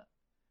looking at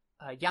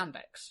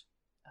Yandex.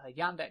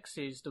 Yandex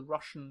is the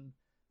Russian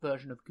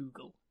version of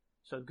Google.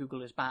 So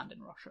Google is banned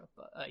in Russia,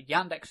 but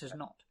Yandex is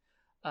not.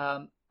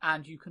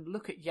 And you can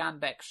look at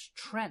Yandex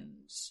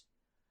trends,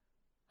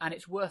 and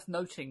it's worth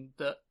noting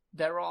that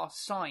there are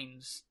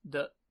signs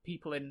that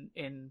people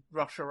in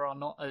Russia are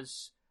not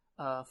as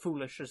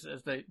foolish as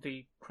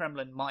the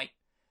Kremlin might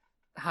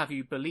have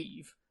you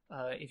believe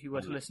if you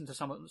were to listen to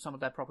some of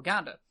their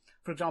propaganda.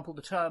 For example,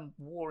 the term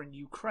war in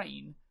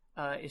Ukraine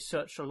is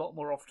searched a lot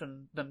more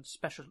often than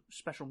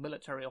special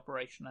military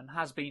operation, and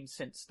has been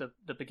since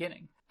the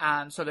beginning.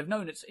 And so they've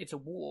known it's a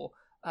war.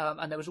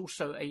 And there was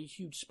also a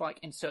huge spike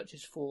in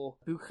searches for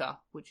Bucha,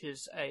 which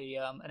is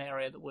an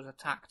area that was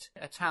attacked,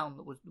 a town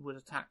that was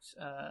attacked,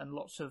 and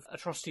lots of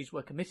atrocities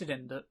were committed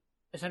in that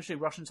essentially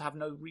Russians have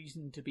no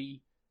reason to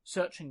be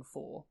searching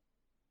for.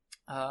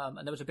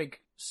 And there was a big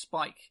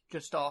spike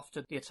just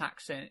after the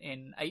attacks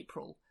in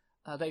April.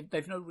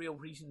 They've no real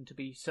reason to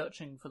be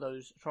searching for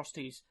those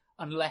atrocities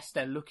unless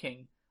they're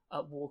looking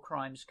at war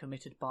crimes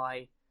committed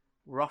by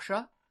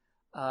Russia.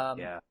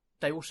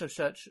 They also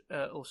searched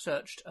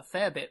a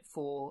fair bit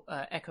for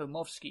Echo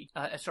Moskvy,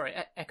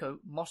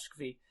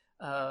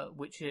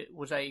 which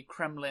was a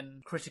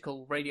Kremlin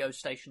critical radio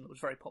station that was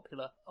very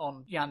popular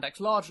on Yandex,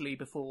 largely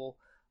before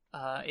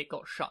it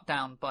got shut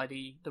down by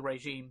the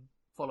regime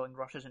following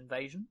Russia's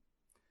invasion.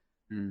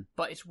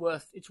 But it's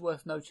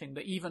worth noting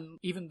that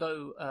even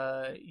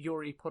though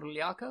Yuri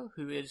Podolyaka,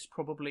 who is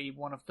probably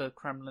one of the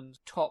Kremlin's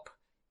top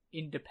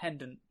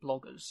independent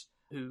bloggers,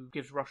 who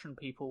gives Russian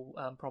people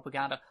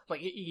propaganda,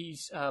 like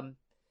he's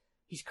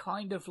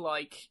kind of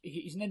like,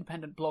 he's an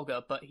independent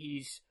blogger, but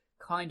he's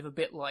kind of a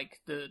bit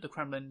like the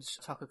Kremlin's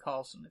Tucker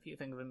Carlson, if you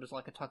think of him as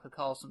like a Tucker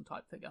Carlson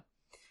type figure.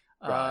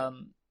 Right.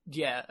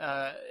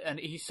 And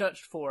he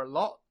searched for a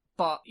lot.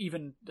 But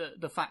even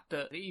the fact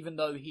that even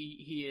though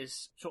he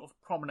is sort of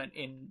prominent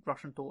in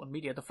Russian thought and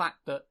media, the fact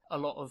that a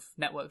lot of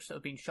networks that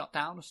have been shut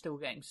down are still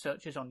getting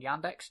searches on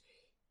Yandex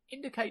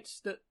indicates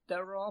that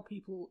there are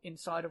people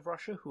inside of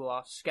Russia who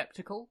are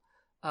skeptical.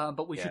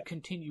 But we should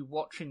continue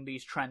watching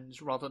these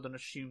trends rather than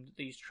assume that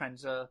these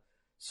trends are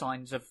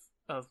signs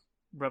of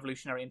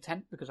revolutionary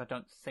intent, because I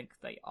don't think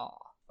they are.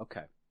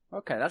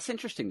 Okay, that's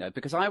interesting though,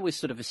 because I always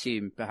sort of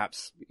assume,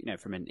 perhaps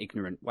from an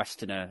ignorant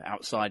Westerner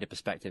outsider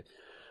perspective,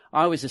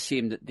 I always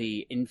assume that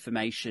the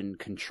information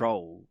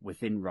control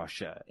within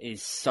Russia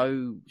is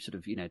so sort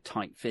of,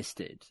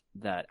 tight-fisted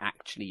that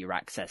actually your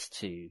access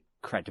to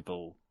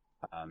credible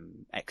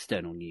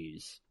external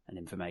news and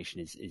information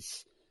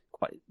is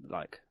quite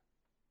what's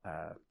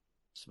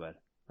the word?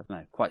 I don't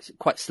know,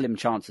 quite slim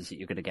chances that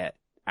you're going to get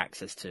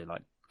access to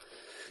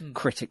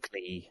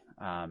critically,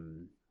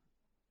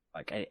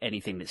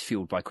 anything that's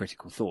fueled by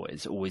critical thought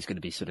is always going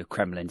to be sort of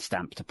Kremlin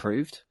stamped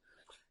approved.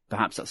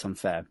 Perhaps that's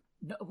unfair.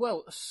 No,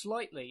 well,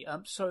 slightly.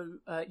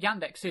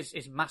 Yandex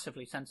is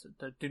massively censored.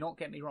 Do not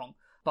get me wrong,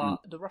 but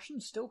the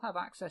Russians still have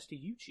access to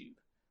YouTube,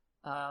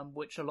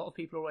 which a lot of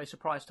people are always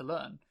surprised to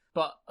learn.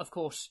 But of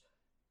course,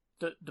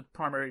 the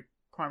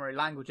primary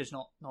language is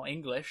not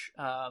English,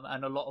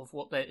 and a lot of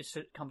what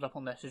comes up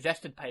on their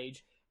suggested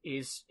page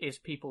is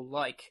people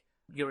like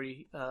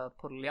Yuri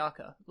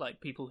Podolyaka,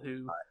 like people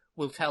who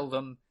will tell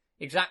them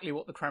exactly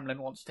what the Kremlin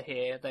wants to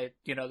hear.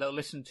 They'll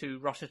listen to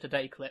Russia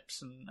Today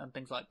clips and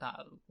things like that,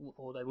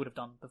 or they would have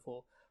done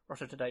before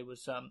Russia Today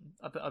was.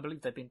 I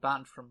believe they've been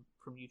banned from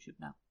YouTube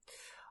now.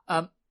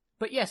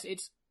 But yes,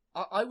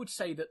 I would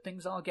say that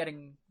things are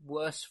getting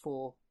worse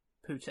for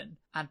Putin,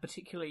 and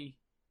particularly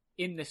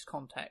in this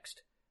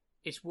context,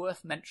 it's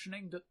worth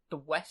mentioning that the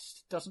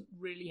West doesn't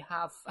really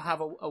have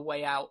a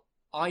way out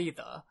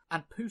either,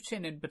 and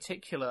Putin in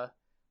particular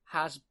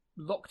has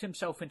locked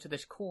himself into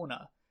this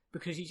corner,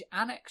 because he's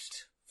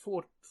annexed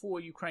four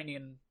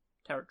Ukrainian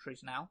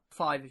territories now,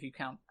 5 if you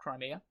count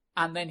Crimea.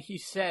 And then he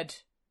said,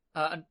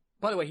 and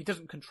by the way, he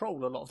doesn't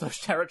control a lot of those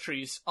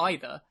territories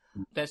either.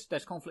 There's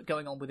conflict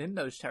going on within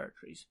those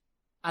territories.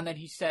 And then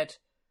he said,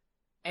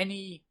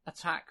 any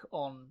attack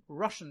on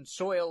Russian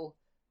soil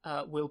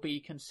will be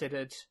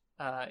considered,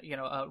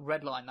 a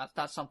red line.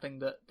 That's something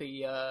that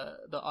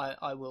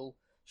I will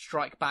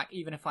strike back,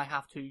 even if I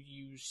have to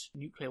use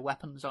nuclear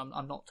weapons.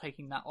 I'm not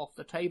taking that off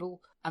the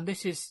table. And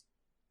this is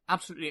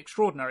absolutely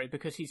extraordinary,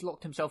 because he's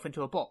locked himself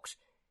into a box.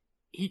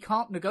 He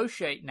can't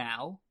negotiate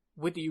now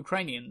with the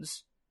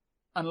Ukrainians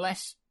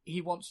unless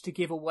he wants to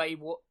give away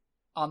what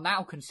are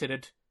now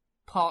considered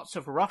parts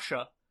of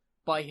Russia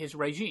by his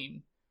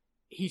regime.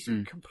 He's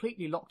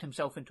completely locked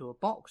himself into a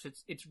box.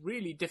 It's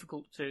really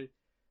difficult to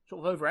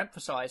sort of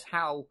overemphasize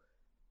how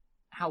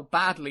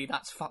badly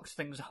that's fucked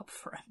things up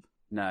for him.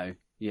 No,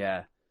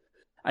 yeah.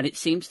 And it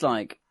seems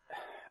like,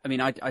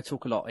 I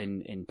talk a lot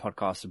in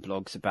podcasts and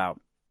blogs about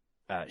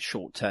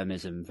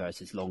short-termism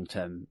versus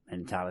long-term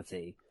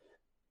mentality.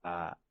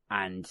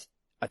 And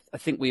I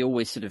think we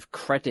always sort of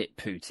credit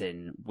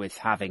Putin with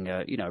having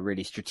a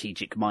really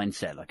strategic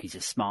mindset. Like, he's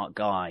a smart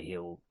guy.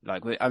 I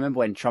remember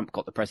when Trump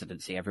got the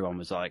presidency, everyone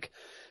was like,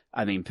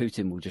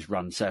 Putin will just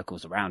run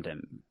circles around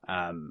him.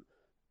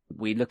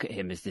 We look at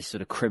him as this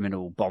sort of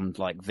criminal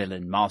Bond-like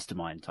villain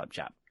mastermind type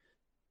chap.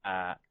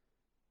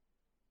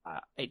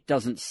 It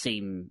doesn't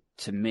seem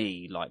to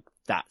me like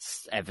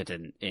that's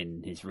evident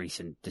in his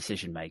recent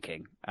decision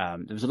making.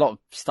 There was a lot of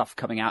stuff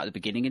coming out at the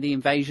beginning of the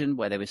invasion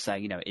where they were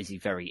saying, is he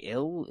very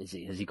ill? Has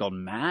he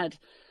gone mad?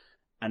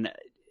 And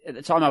at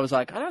the time I was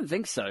like, I don't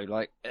think so.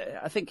 Like,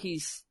 I think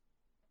he's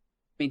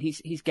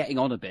getting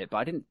on a bit,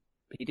 but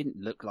he didn't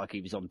look like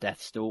he was on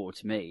death's door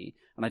to me.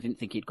 And I didn't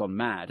think he'd gone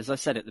mad. As I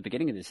said at the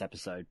beginning of this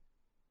episode,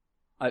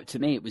 to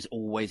me, it was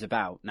always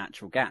about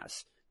natural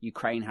gas.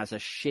 Ukraine has a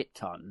shit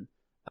ton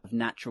of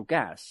natural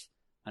gas,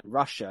 and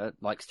Russia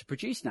likes to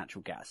produce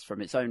natural gas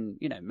from its own,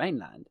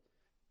 homeland,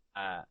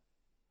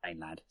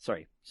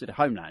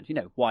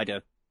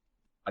 wider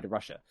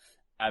Russia.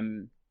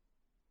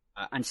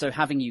 And so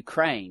having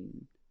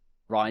Ukraine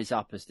rise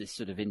up as this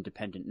sort of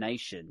independent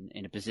nation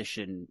in a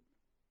position,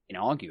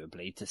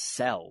 arguably, to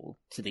sell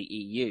to the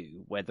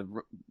EU, where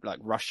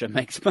Russia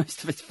makes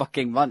most of its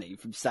fucking money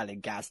from selling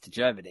gas to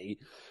Germany,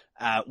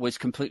 was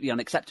completely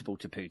unacceptable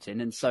to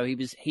Putin. And so he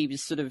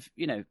was sort of,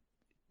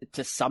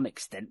 to some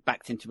extent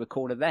backed into a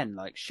corner then.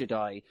 Like, should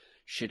I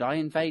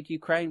invade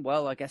Ukraine?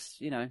 Well, I guess,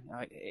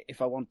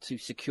 if I want to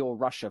secure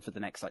Russia for the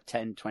next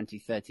 10, 20,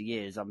 30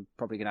 years, I'm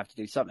probably going to have to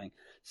do something.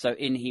 So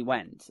in he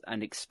went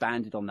and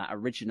expanded on that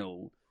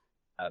original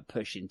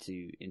push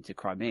into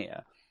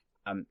Crimea.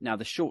 Now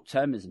the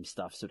short-termism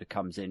stuff sort of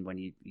comes in when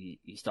you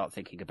start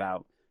thinking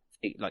about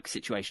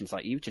situations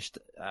like you've just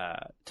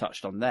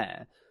touched on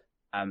there,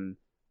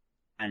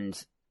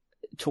 and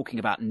talking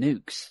about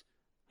nukes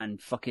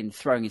and fucking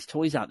throwing his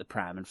toys out the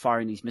pram and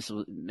firing these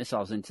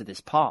missiles into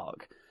this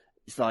park.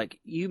 It's like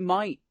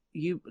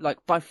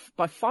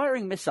by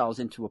firing missiles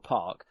into a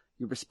park,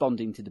 you're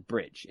responding to the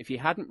bridge. If you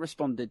hadn't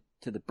responded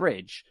to the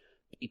bridge,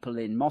 people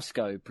in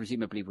Moscow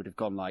presumably would have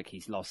gone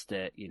he's lost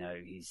it,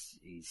 he's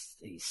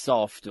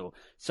soft,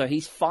 so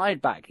he's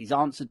fired back, he's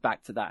answered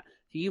back to that.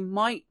 You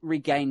might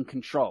regain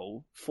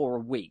control for a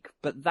week,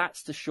 but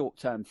that's the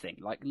short-term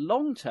thing.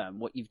 Long term,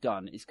 what you've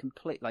done is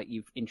complete.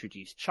 You've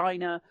introduced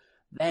China.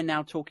 They're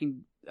now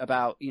talking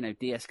about,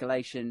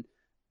 de-escalation.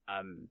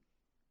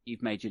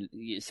 You've made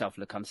yourself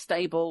look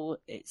unstable.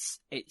 It's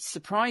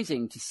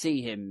surprising to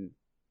see him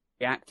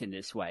react in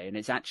this way, and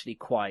it's actually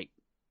quite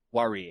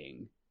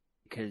worrying,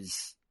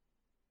 because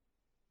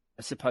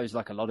I suppose,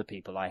 like a lot of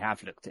people, I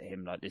have looked at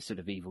him like this sort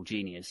of evil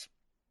genius,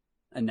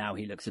 and now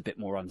he looks a bit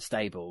more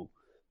unstable,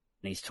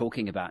 and he's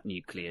talking about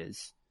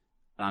nuclears,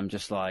 and I'm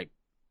just like,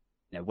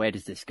 where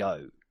does this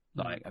go?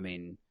 I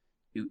mean,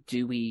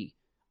 do we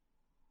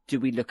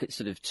look at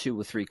sort of 2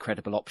 or 3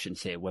 credible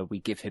options here where we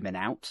give him an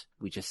out?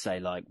 We just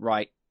say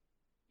right,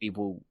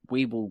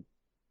 we will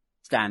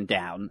stand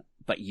down,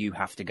 but you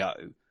have to go,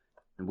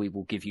 and we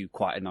will give you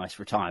quite a nice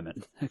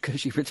retirement, a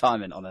cushy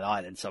retirement on an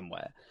island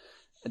somewhere.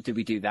 Do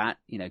we do that?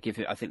 Give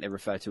it. I think they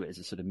refer to it as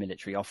a sort of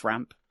military off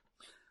ramp.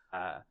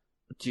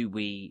 Do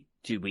we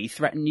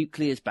threaten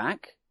nuclears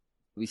back?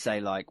 We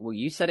say well,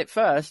 you said it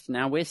first.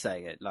 Now we're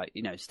saying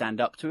it. Stand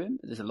up to him.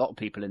 There's a lot of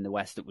people in the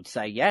West that would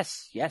say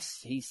yes.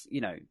 He's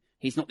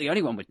he's not the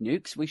only one with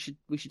nukes. We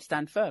should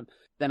stand firm.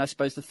 Then I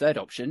suppose the third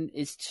option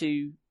is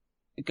to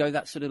go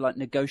that sort of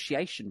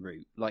negotiation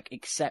route,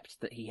 accept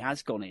that he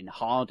has gone in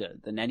harder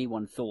than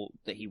anyone thought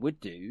that he would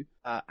do,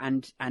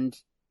 and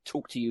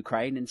talk to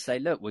Ukraine and say,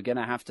 look, we're going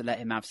to have to let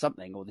him have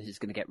something, or this is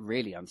going to get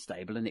really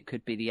unstable, and it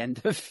could be the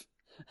end of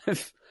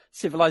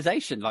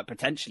civilization.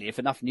 Potentially, if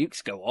enough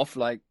nukes go off,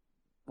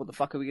 what the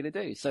fuck are we going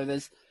to do? So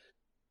there's,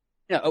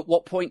 at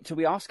what point do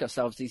we ask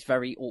ourselves these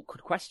very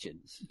awkward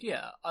questions?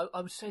 Yeah,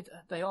 I would say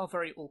that they are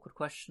very awkward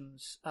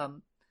questions.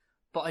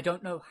 But I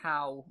don't know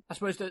how. I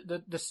suppose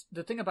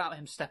the thing about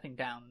him stepping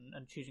down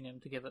and choosing him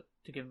to give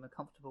him a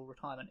comfortable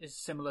retirement is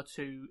similar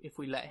to if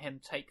we let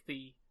him take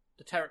the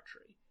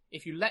territory.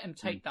 If you let him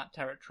take that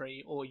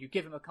territory, or you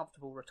give him a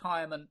comfortable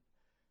retirement,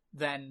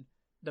 then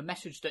the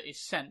message that is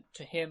sent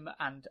to him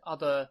and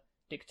other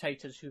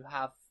dictators who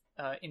have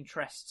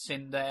interests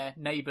in their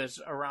neighbours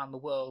around the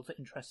world.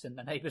 Interests in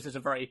their neighbours is a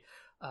very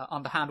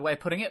underhand way of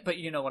putting it, but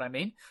you know what I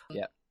mean.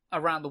 Yeah.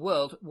 Around the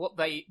world, what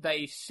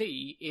they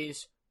see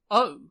is,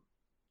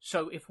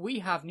 so if we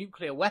have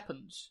nuclear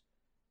weapons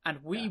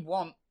and we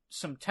want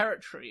some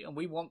territory, and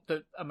we want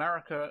the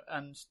America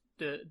and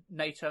the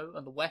NATO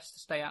and the West to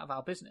stay out of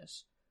our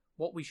business,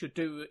 what we should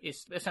do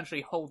is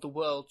essentially hold the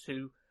world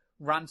to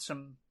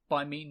ransom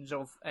by means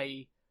of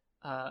a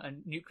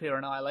nuclear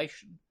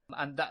annihilation,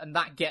 and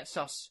that gets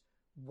us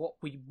what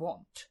we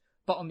want.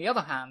 But on the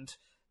other hand,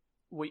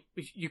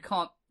 you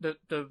can't.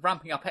 The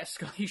ramping up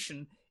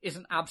escalation is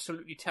an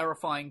absolutely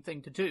terrifying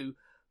thing to do.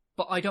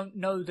 But I don't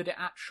know that it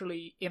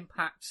actually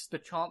impacts the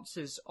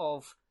chances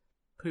of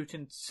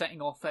Putin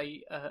setting off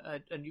a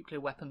nuclear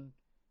weapon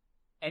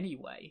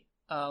anyway.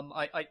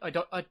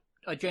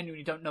 I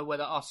genuinely don't know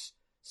whether us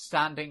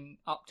standing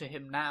up to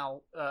him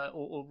now,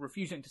 or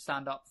refusing to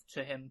stand up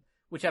to him,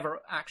 whichever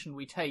action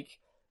we take,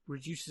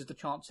 reduces the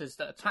chances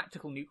that a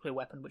tactical nuclear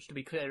weapon, which to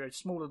be clear is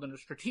smaller than a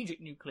strategic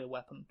nuclear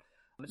weapon,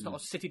 it's not a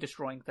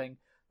city-destroying thing,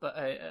 but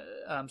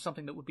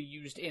something that would be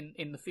used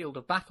in the field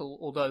of battle,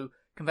 although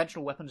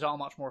conventional weapons are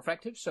much more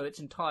effective, so its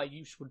entire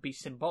use would be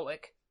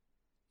symbolic.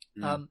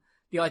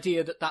 The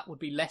idea that would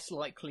be less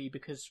likely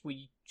because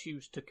we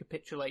choose to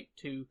capitulate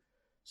to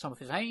some of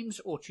his aims,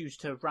 or choose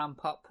to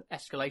ramp up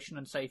escalation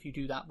and say, if you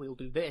do that, we'll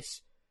do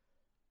this.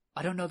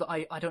 I don't know that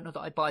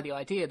I buy the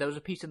idea. There was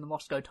a piece in the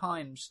Moscow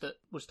Times that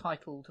was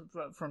titled,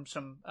 from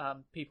some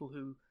people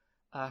who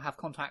have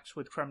contacts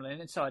with Kremlin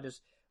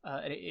insiders.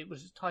 It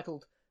was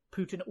titled,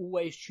 "Putin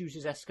always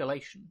chooses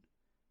escalation,"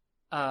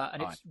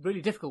 and it's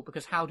really difficult,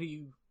 because how do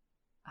you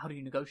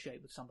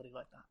negotiate with somebody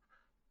like that?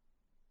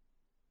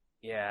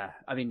 Yeah,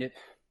 I mean,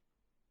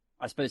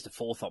 I suppose the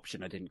fourth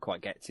option I didn't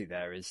quite get to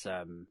there is,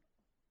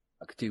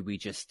 do we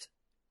just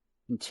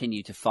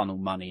continue to funnel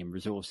money and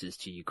resources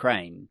to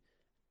Ukraine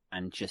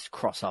and just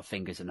cross our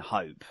fingers and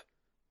hope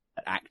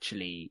that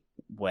actually,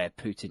 where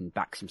Putin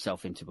backs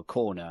himself into a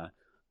corner,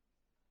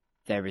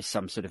 there is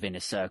some sort of inner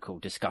circle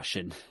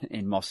discussion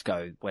in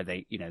Moscow where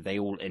they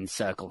all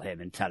encircle him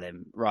and tell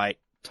him, right,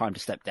 time to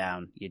step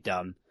down, you're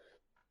done,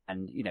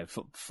 and,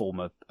 form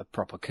a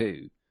proper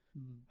coup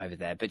over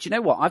there. But you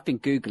know what? I've been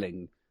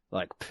Googling,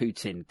 like,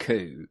 Putin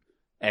coup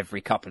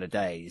every couple of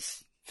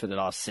days for the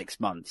last 6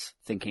 months,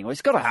 thinking, well,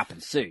 it's got to happen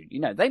soon.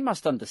 They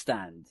must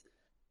understand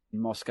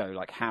in Moscow,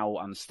 like, how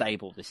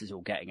unstable this is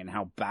all getting and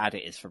how bad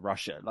it is for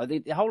Russia.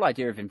 Like, the whole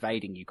idea of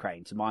invading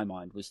Ukraine, to my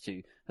mind, was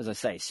to, as I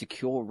say,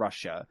 secure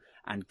Russia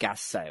and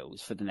gas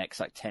sales for the next,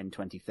 like, 10,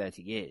 20,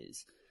 30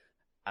 years.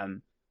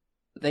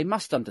 They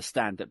must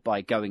understand that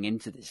by going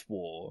into this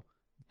war,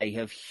 they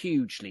have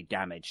hugely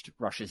damaged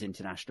Russia's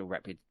international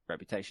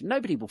reputation.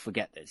 Nobody will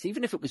forget this.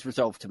 Even if it was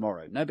resolved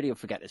tomorrow, nobody will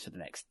forget this for the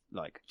next,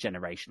 like,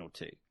 generation or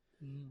two.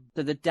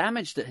 So the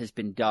damage that has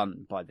been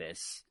done by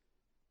this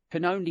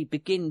can only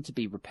begin to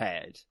be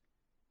repaired,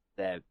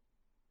 their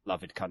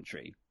beloved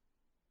country,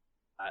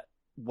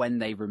 when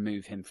they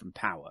remove him from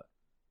power.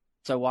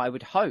 So I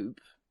would hope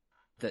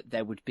that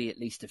there would be at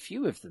least a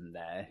few of them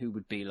there who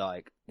would be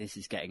like, this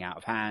is getting out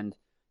of hand.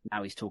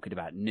 Now he's talking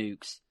about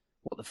nukes.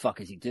 What the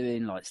fuck is he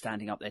doing? Like,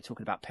 standing up there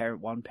talking about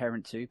parent 1,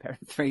 parent 2,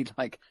 parent 3.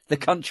 Like, the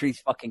country's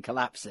fucking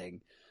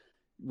collapsing.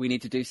 We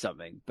need to do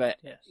something. But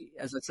yes,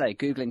 as I say,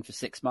 Googling for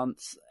 6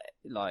 months,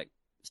 like,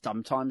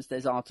 sometimes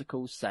there's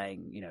articles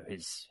saying,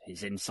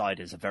 his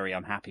insiders are very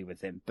unhappy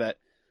with him, but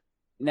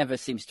it never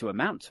seems to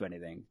amount to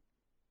anything.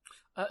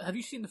 Have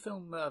you seen the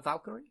film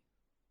Valkyrie?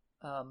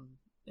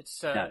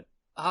 It's no.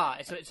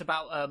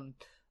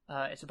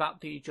 It's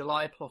about the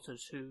July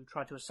plotters who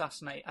tried to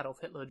assassinate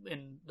Adolf Hitler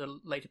in the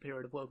later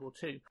period of World War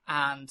II,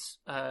 and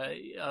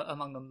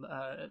among them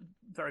a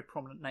very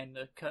prominent name,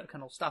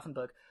 Colonel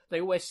Stauffenberg.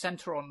 They always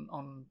centre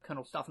on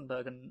Colonel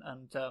Stauffenberg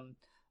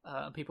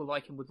and people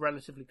like him with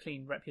relatively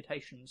clean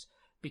reputations,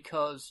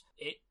 because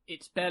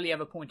it's barely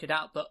ever pointed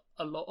out that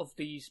a lot of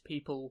these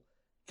people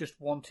just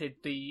wanted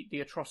the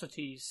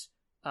atrocities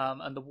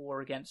and the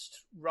war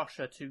against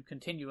Russia to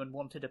continue, and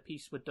wanted a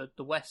peace with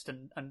the West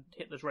and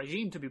Hitler's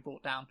regime to be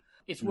brought down.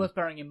 It's worth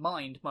bearing in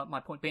mind, my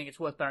point being, it's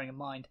worth bearing in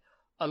mind,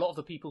 a lot of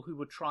the people who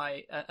would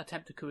try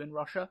attempt a coup in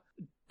Russia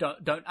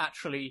don't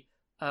actually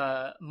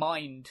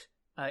mind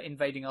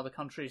invading other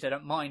countries. They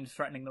don't mind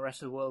threatening the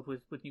rest of the world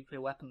with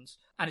nuclear weapons.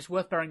 And it's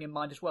worth bearing in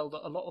mind as well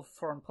that a lot of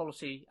foreign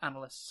policy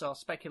analysts are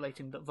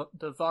speculating that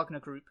the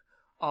Wagner Group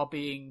are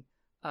being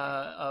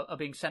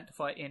sent to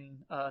fight in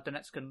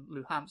Donetsk and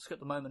Luhansk at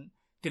the moment,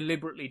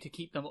 deliberately to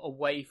keep them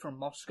away from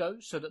Moscow,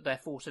 so that their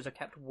forces are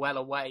kept well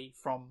away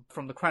from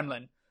the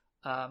Kremlin.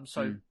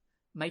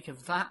 Make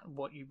of that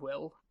what you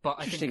will.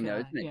 But interesting, I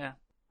think, though, isn't it? Yeah.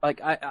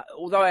 Like,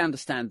 although I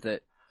understand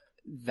that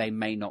they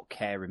may not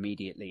care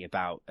immediately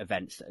about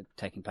events that are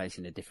taking place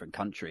in a different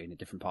country, in a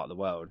different part of the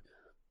world,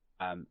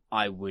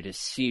 I would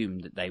assume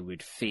that they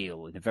would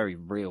feel in a very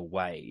real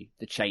way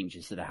the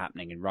changes that are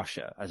happening in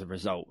Russia as a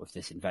result of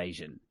this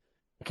invasion.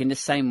 Like, in the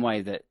same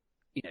way that,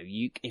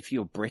 if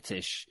you're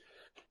British,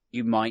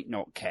 you might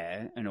not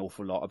care an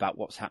awful lot about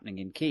what's happening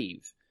in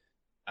Kyiv.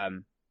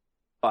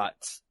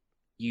 But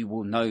you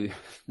will know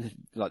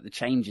like the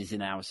changes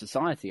in our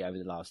society over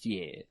the last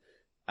year,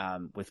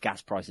 with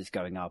gas prices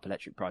going up,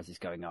 electric prices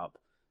going up,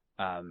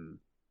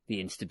 the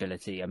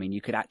instability. I mean,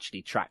 you could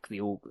actually track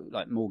the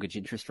mortgage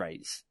interest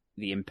rates,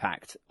 the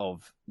impact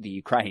of the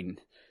Ukraine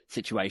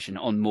situation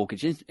on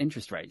mortgage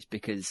interest rates,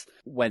 because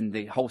when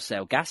the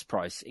wholesale gas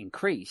price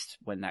increased,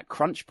 when that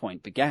crunch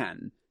point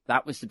began,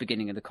 that was the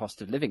beginning of the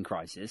cost of living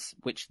crisis,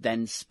 which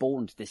then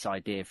spawned this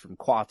idea from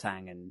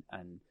Kwarteng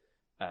and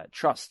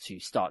Trust to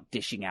start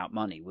dishing out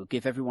money. We'll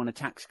give everyone a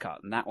tax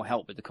cut and that will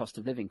help with the cost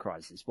of living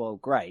crisis. Well,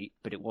 great,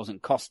 but it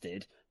wasn't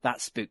costed. That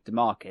spooked the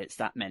markets.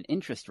 That meant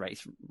interest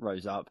rates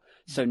rose up.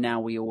 So now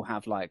we all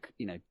have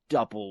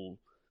double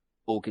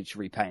mortgage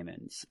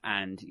repayments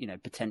and,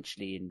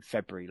 potentially in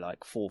February, like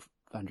 £400,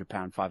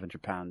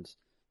 £500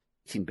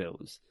 heating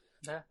bills.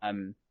 Yeah.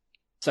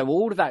 So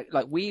all of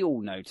that, we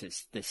all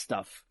notice this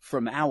stuff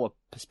from our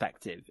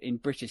perspective in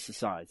British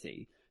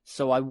society.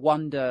 So I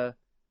wonder,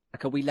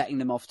 are we letting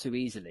them off too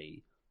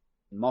easily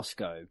in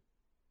Moscow,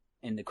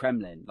 in the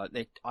Kremlin?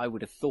 I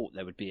would have thought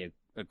there would be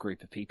a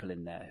group of people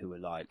in there who were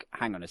like,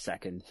 hang on a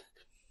second,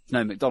 there's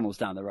no McDonald's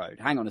down the road.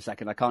 Hang on a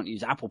second, I can't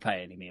use Apple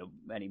Pay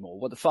anymore.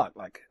 What the fuck?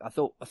 I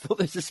thought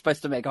this is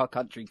supposed to make our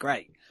country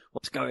great.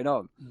 What's going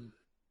on?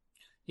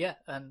 Yeah,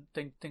 and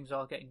things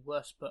are getting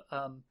worse, but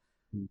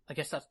I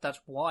guess that's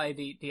why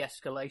the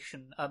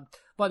escalation.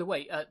 By the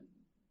way,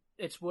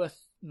 it's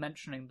worth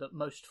mentioning that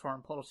most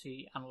foreign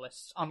policy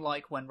analysts,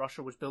 unlike when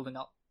Russia was building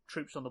up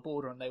troops on the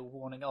border and they were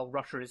warning,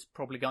 Russia is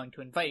probably going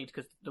to invade,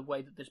 because the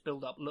way that this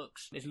build-up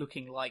is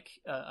looking like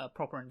a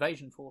proper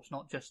invasion force,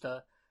 not just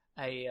a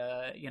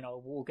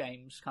war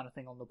games kind of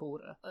thing on the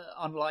border.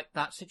 Unlike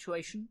that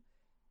situation,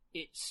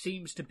 it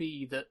seems to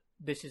be that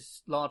this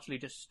is largely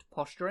just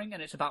posturing,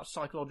 and it's about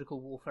psychological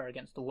warfare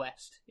against the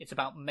West. It's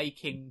about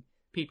making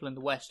people in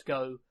the West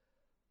go,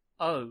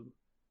 oh,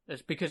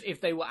 it's because if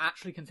they were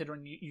actually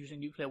considering using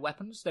nuclear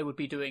weapons, they would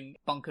be doing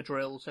bunker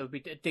drills, they would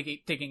be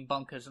digging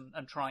bunkers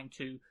and trying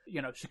to,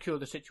 secure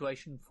the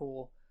situation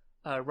for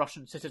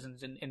Russian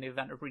citizens in the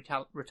event of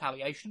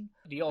retaliation.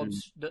 The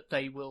odds that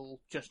they will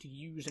just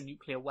use a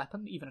nuclear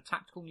weapon, even a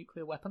tactical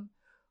nuclear weapon,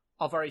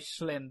 are very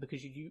slim,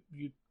 because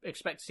you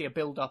expect to see a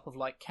build-up of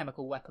like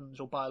chemical weapons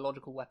or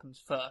biological weapons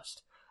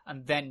first,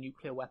 and then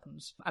nuclear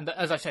weapons. And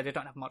as I said, they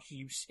don't have much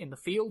use in the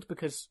field,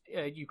 because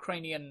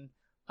Ukrainian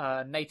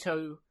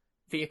NATO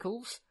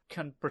vehicles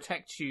can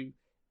protect you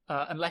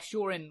unless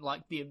you're in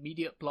like the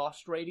immediate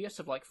blast radius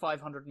of like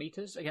 500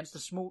 meters against a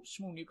small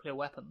nuclear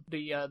weapon.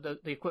 The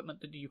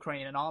equipment that the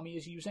Ukrainian army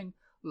is using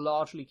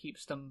largely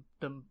keeps them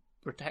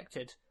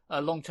protected.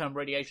 Long-term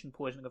radiation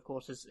poisoning, of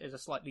course, is a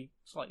slightly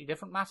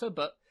different matter,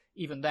 but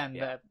even then,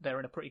 they're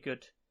in a pretty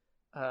good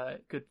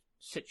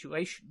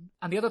situation.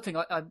 And the other thing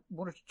I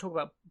wanted to talk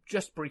about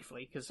just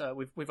briefly, because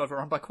we've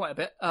overrun by quite a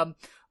bit,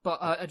 but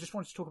I just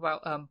wanted to talk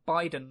about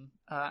Biden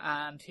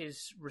and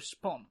his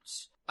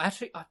response. I've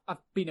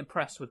been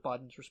impressed with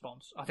Biden's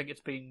response. I think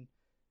it's been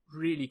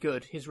really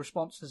good. His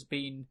response has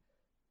been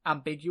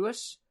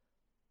ambiguous,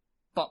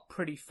 but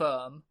pretty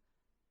firm,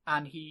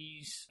 and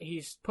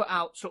he's put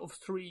out sort of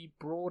three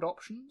broad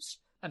options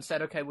and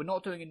said, okay, we're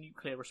not doing a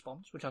nuclear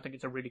response, which I think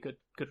is a really good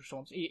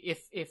response.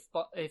 If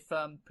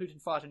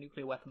Putin fires a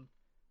nuclear weapon,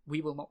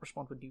 we will not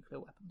respond with nuclear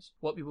weapons.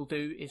 What we will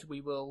do is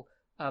we will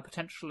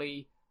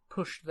potentially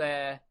push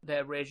their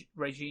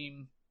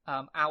regime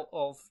out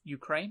of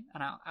Ukraine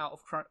and out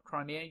of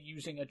Crimea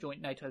using a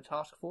joint NATO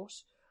task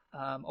force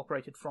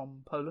operated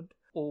from Poland,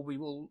 or we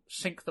will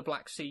sink the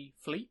Black Sea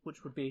Fleet,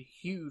 which would be a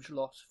huge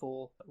loss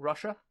for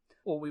Russia,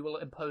 or we will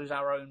impose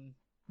our own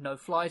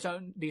no-fly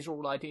zone. These are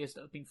all ideas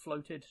that have been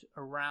floated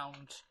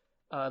around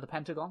the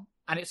Pentagon.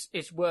 And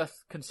it's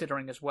worth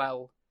considering as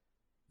well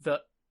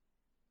that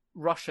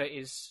Russia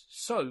is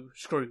so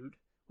screwed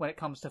when it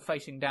comes to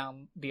facing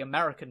down the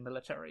American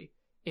military.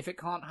 If it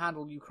can't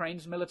handle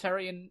Ukraine's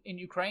military in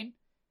Ukraine,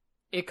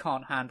 it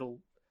can't handle...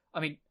 I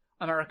mean,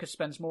 America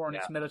spends more on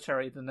its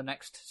military than the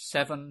next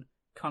 7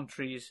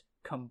 countries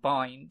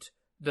combined.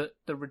 The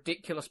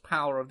ridiculous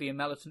power of the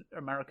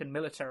American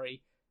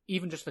military,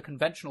 even just the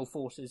conventional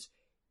forces,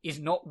 is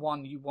not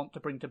one you want to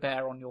bring to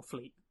bear on your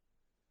fleet.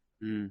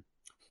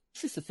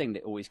 This is the thing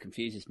that always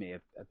confuses me a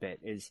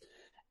bit, is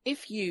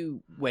if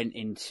you went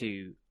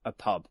into a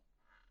pub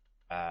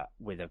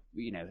with a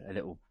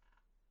little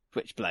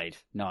switchblade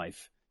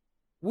knife,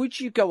 would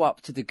you go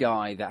up to the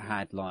guy that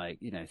had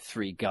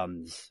 3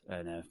 guns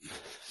and a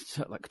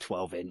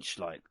 12-inch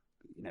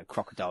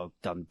Crocodile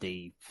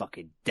Dundee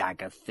fucking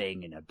dagger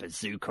thing and a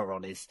bazooka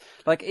on his...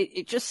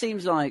 it just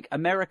seems like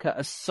America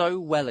are so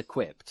well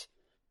equipped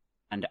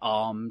and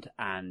armed,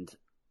 and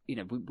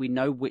we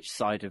know which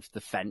side of the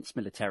fence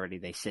militarily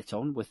they sit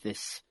on with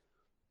this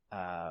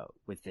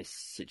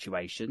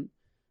situation.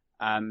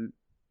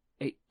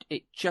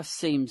 It just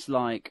seems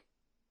like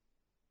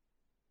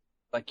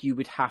you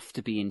would have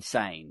to be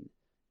insane.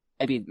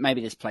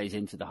 Maybe this plays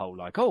into the whole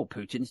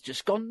Putin's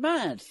just gone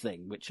mad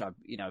thing, which I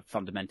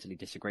fundamentally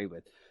disagree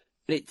with.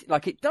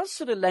 But it does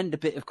sort of lend a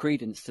bit of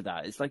credence to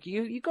that. It's like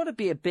you got to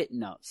be a bit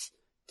nuts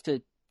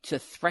to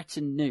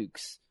threaten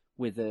nukes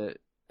with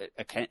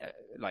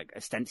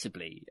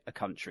ostensibly a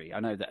country.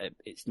 I know that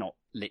it's not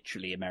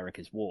literally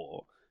America's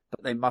war,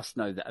 but they must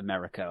know that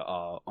America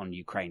are on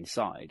Ukraine's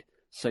side.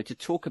 So to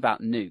talk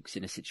about nukes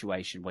in a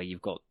situation where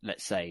you've got,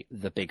 let's say,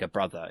 the bigger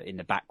brother in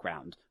the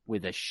background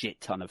with a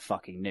shit ton of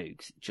fucking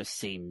nukes, just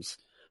seems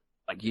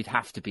like you'd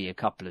have to be a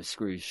couple of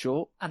screws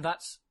short. And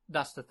that's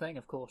the thing,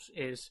 of course,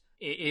 is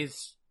it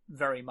is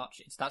very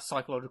much, it's that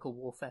psychological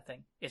warfare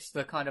thing. It's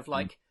the kind of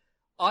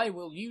I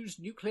will use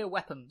nuclear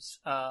weapons,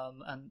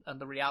 and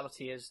the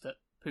reality is that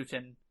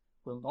Putin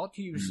will not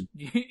use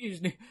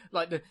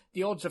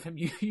the odds of him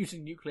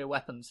using nuclear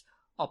weapons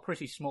are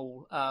pretty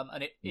small,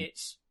 and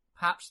it's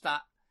perhaps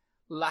that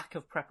lack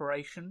of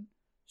preparation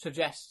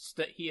suggests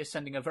that he is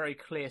sending a very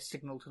clear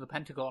signal to the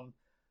Pentagon.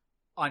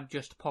 I'm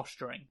just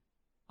posturing.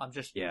 I'm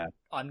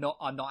not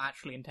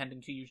actually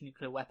intending to use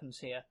nuclear weapons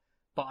here,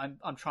 but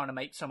I'm trying to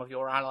make some of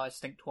your allies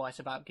think twice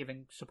about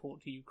giving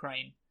support to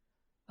Ukraine.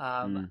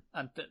 And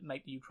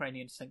make the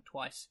Ukrainians think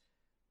twice,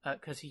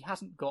 because he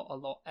hasn't got a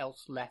lot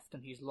else left,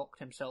 and he's locked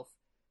himself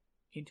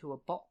into a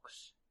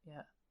box.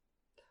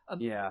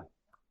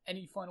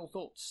 Any final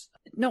thoughts?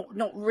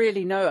 Not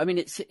really. No, I mean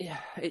it's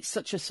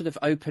such a sort of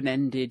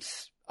open-ended,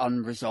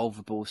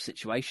 unresolvable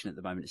situation at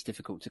the moment. It's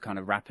difficult to kind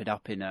of wrap it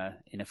up in a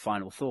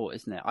final thought,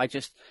 isn't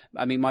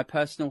it? My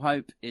personal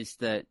hope is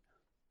that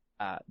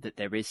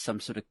there is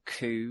some sort of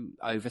coup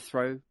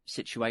overthrow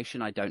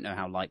situation. I don't know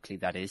how likely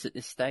that is at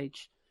this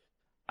stage.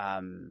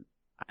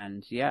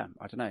 And yeah,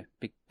 I don't know.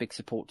 Big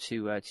support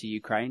to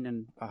Ukraine,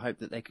 and I hope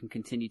that they can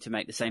continue to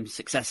make the same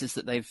successes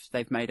that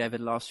they've made over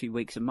the last few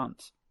weeks and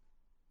months.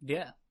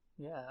 Yeah,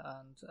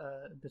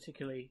 and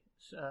particularly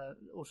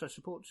also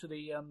support to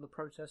the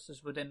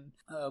protesters within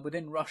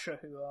Russia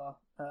who are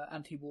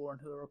anti-war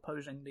and who are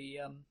opposing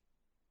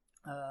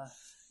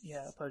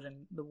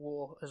opposing the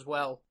war as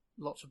well.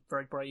 Lots of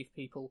very brave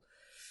people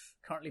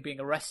currently being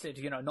arrested.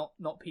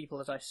 Not people,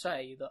 as I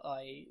say, that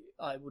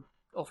I would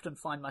often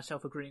find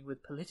myself agreeing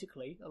with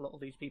politically. A lot of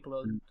these people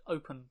are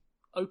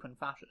open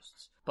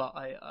fascists, but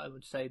I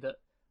would say that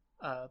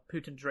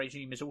Putin's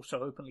regime is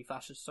also openly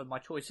fascist. So my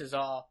choices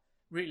are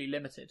really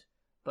limited,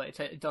 but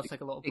it does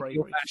take a lot of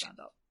bravery to stand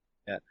up.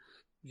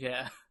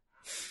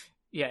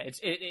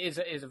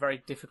 It is a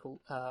very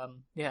difficult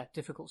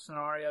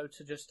scenario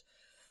to just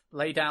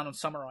lay down and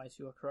summarize.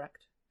 You are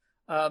correct.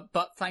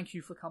 But thank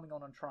you for coming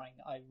on and trying.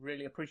 I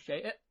really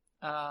appreciate it.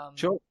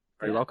 Sure.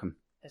 Very welcome.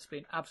 It's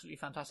been absolutely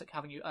fantastic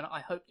having you, and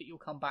I hope that you'll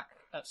come back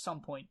at some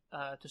point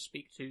to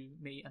speak to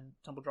me and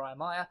Tumbledryer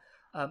Maya,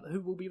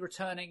 who will be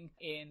returning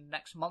in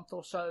next month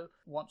or so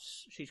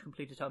once she's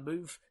completed her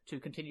move to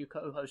continue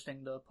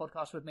co-hosting the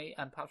podcast with me,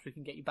 and perhaps we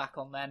can get you back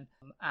on then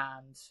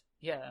and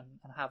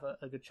have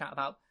a good chat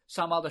about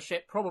some other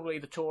shit, probably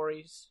the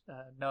Tories,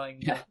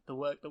 knowing the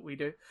work that we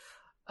do.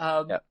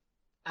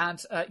 And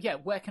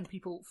where can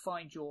people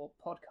find your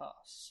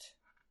podcast?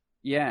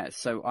 Yeah,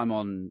 so I'm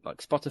on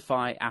like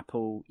Spotify,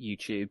 Apple,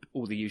 YouTube,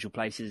 all the usual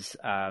places,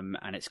 and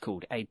it's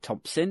called Aid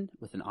Thompsin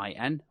with an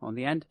I-N on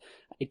the end.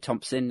 Aid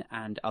Thompsin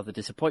and Other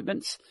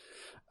Disappointments.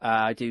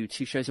 I do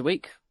 2 shows a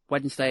week.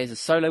 Wednesday is a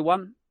solo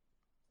one,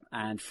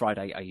 and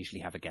Friday I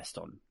usually have a guest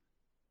on.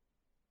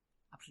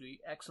 Absolutely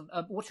excellent.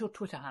 What's your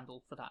Twitter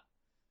handle for that?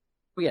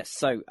 Well, yes,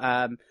 so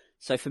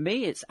for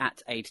me it's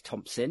at Aid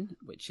Thompsin,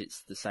 which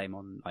is the same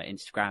on like,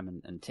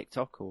 Instagram and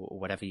TikTok or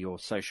whatever your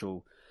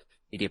social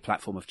media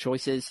platform of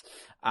choices.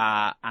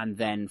 And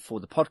then for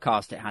the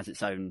podcast, it has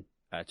its own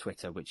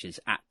Twitter, which is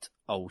at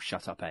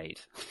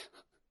 @OhShutUpAid.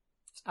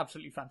 It's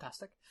absolutely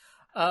fantastic.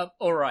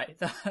 All right,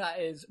 that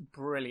is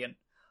brilliant.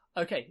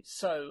 Okay,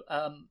 so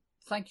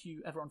thank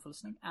you everyone for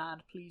listening,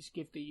 and please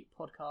give the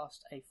podcast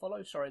a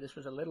follow. Sorry, this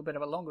was a little bit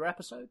of a longer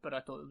episode, but I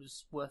thought it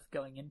was worth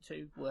getting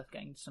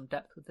some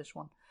depth with this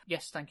one.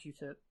 Yes, thank you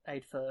to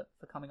Aid for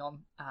coming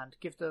on, and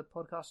give the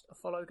podcast a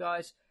follow,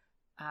 guys.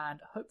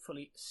 And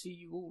hopefully see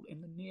you all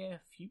in the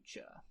near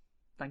future.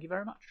 Thank you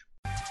very much.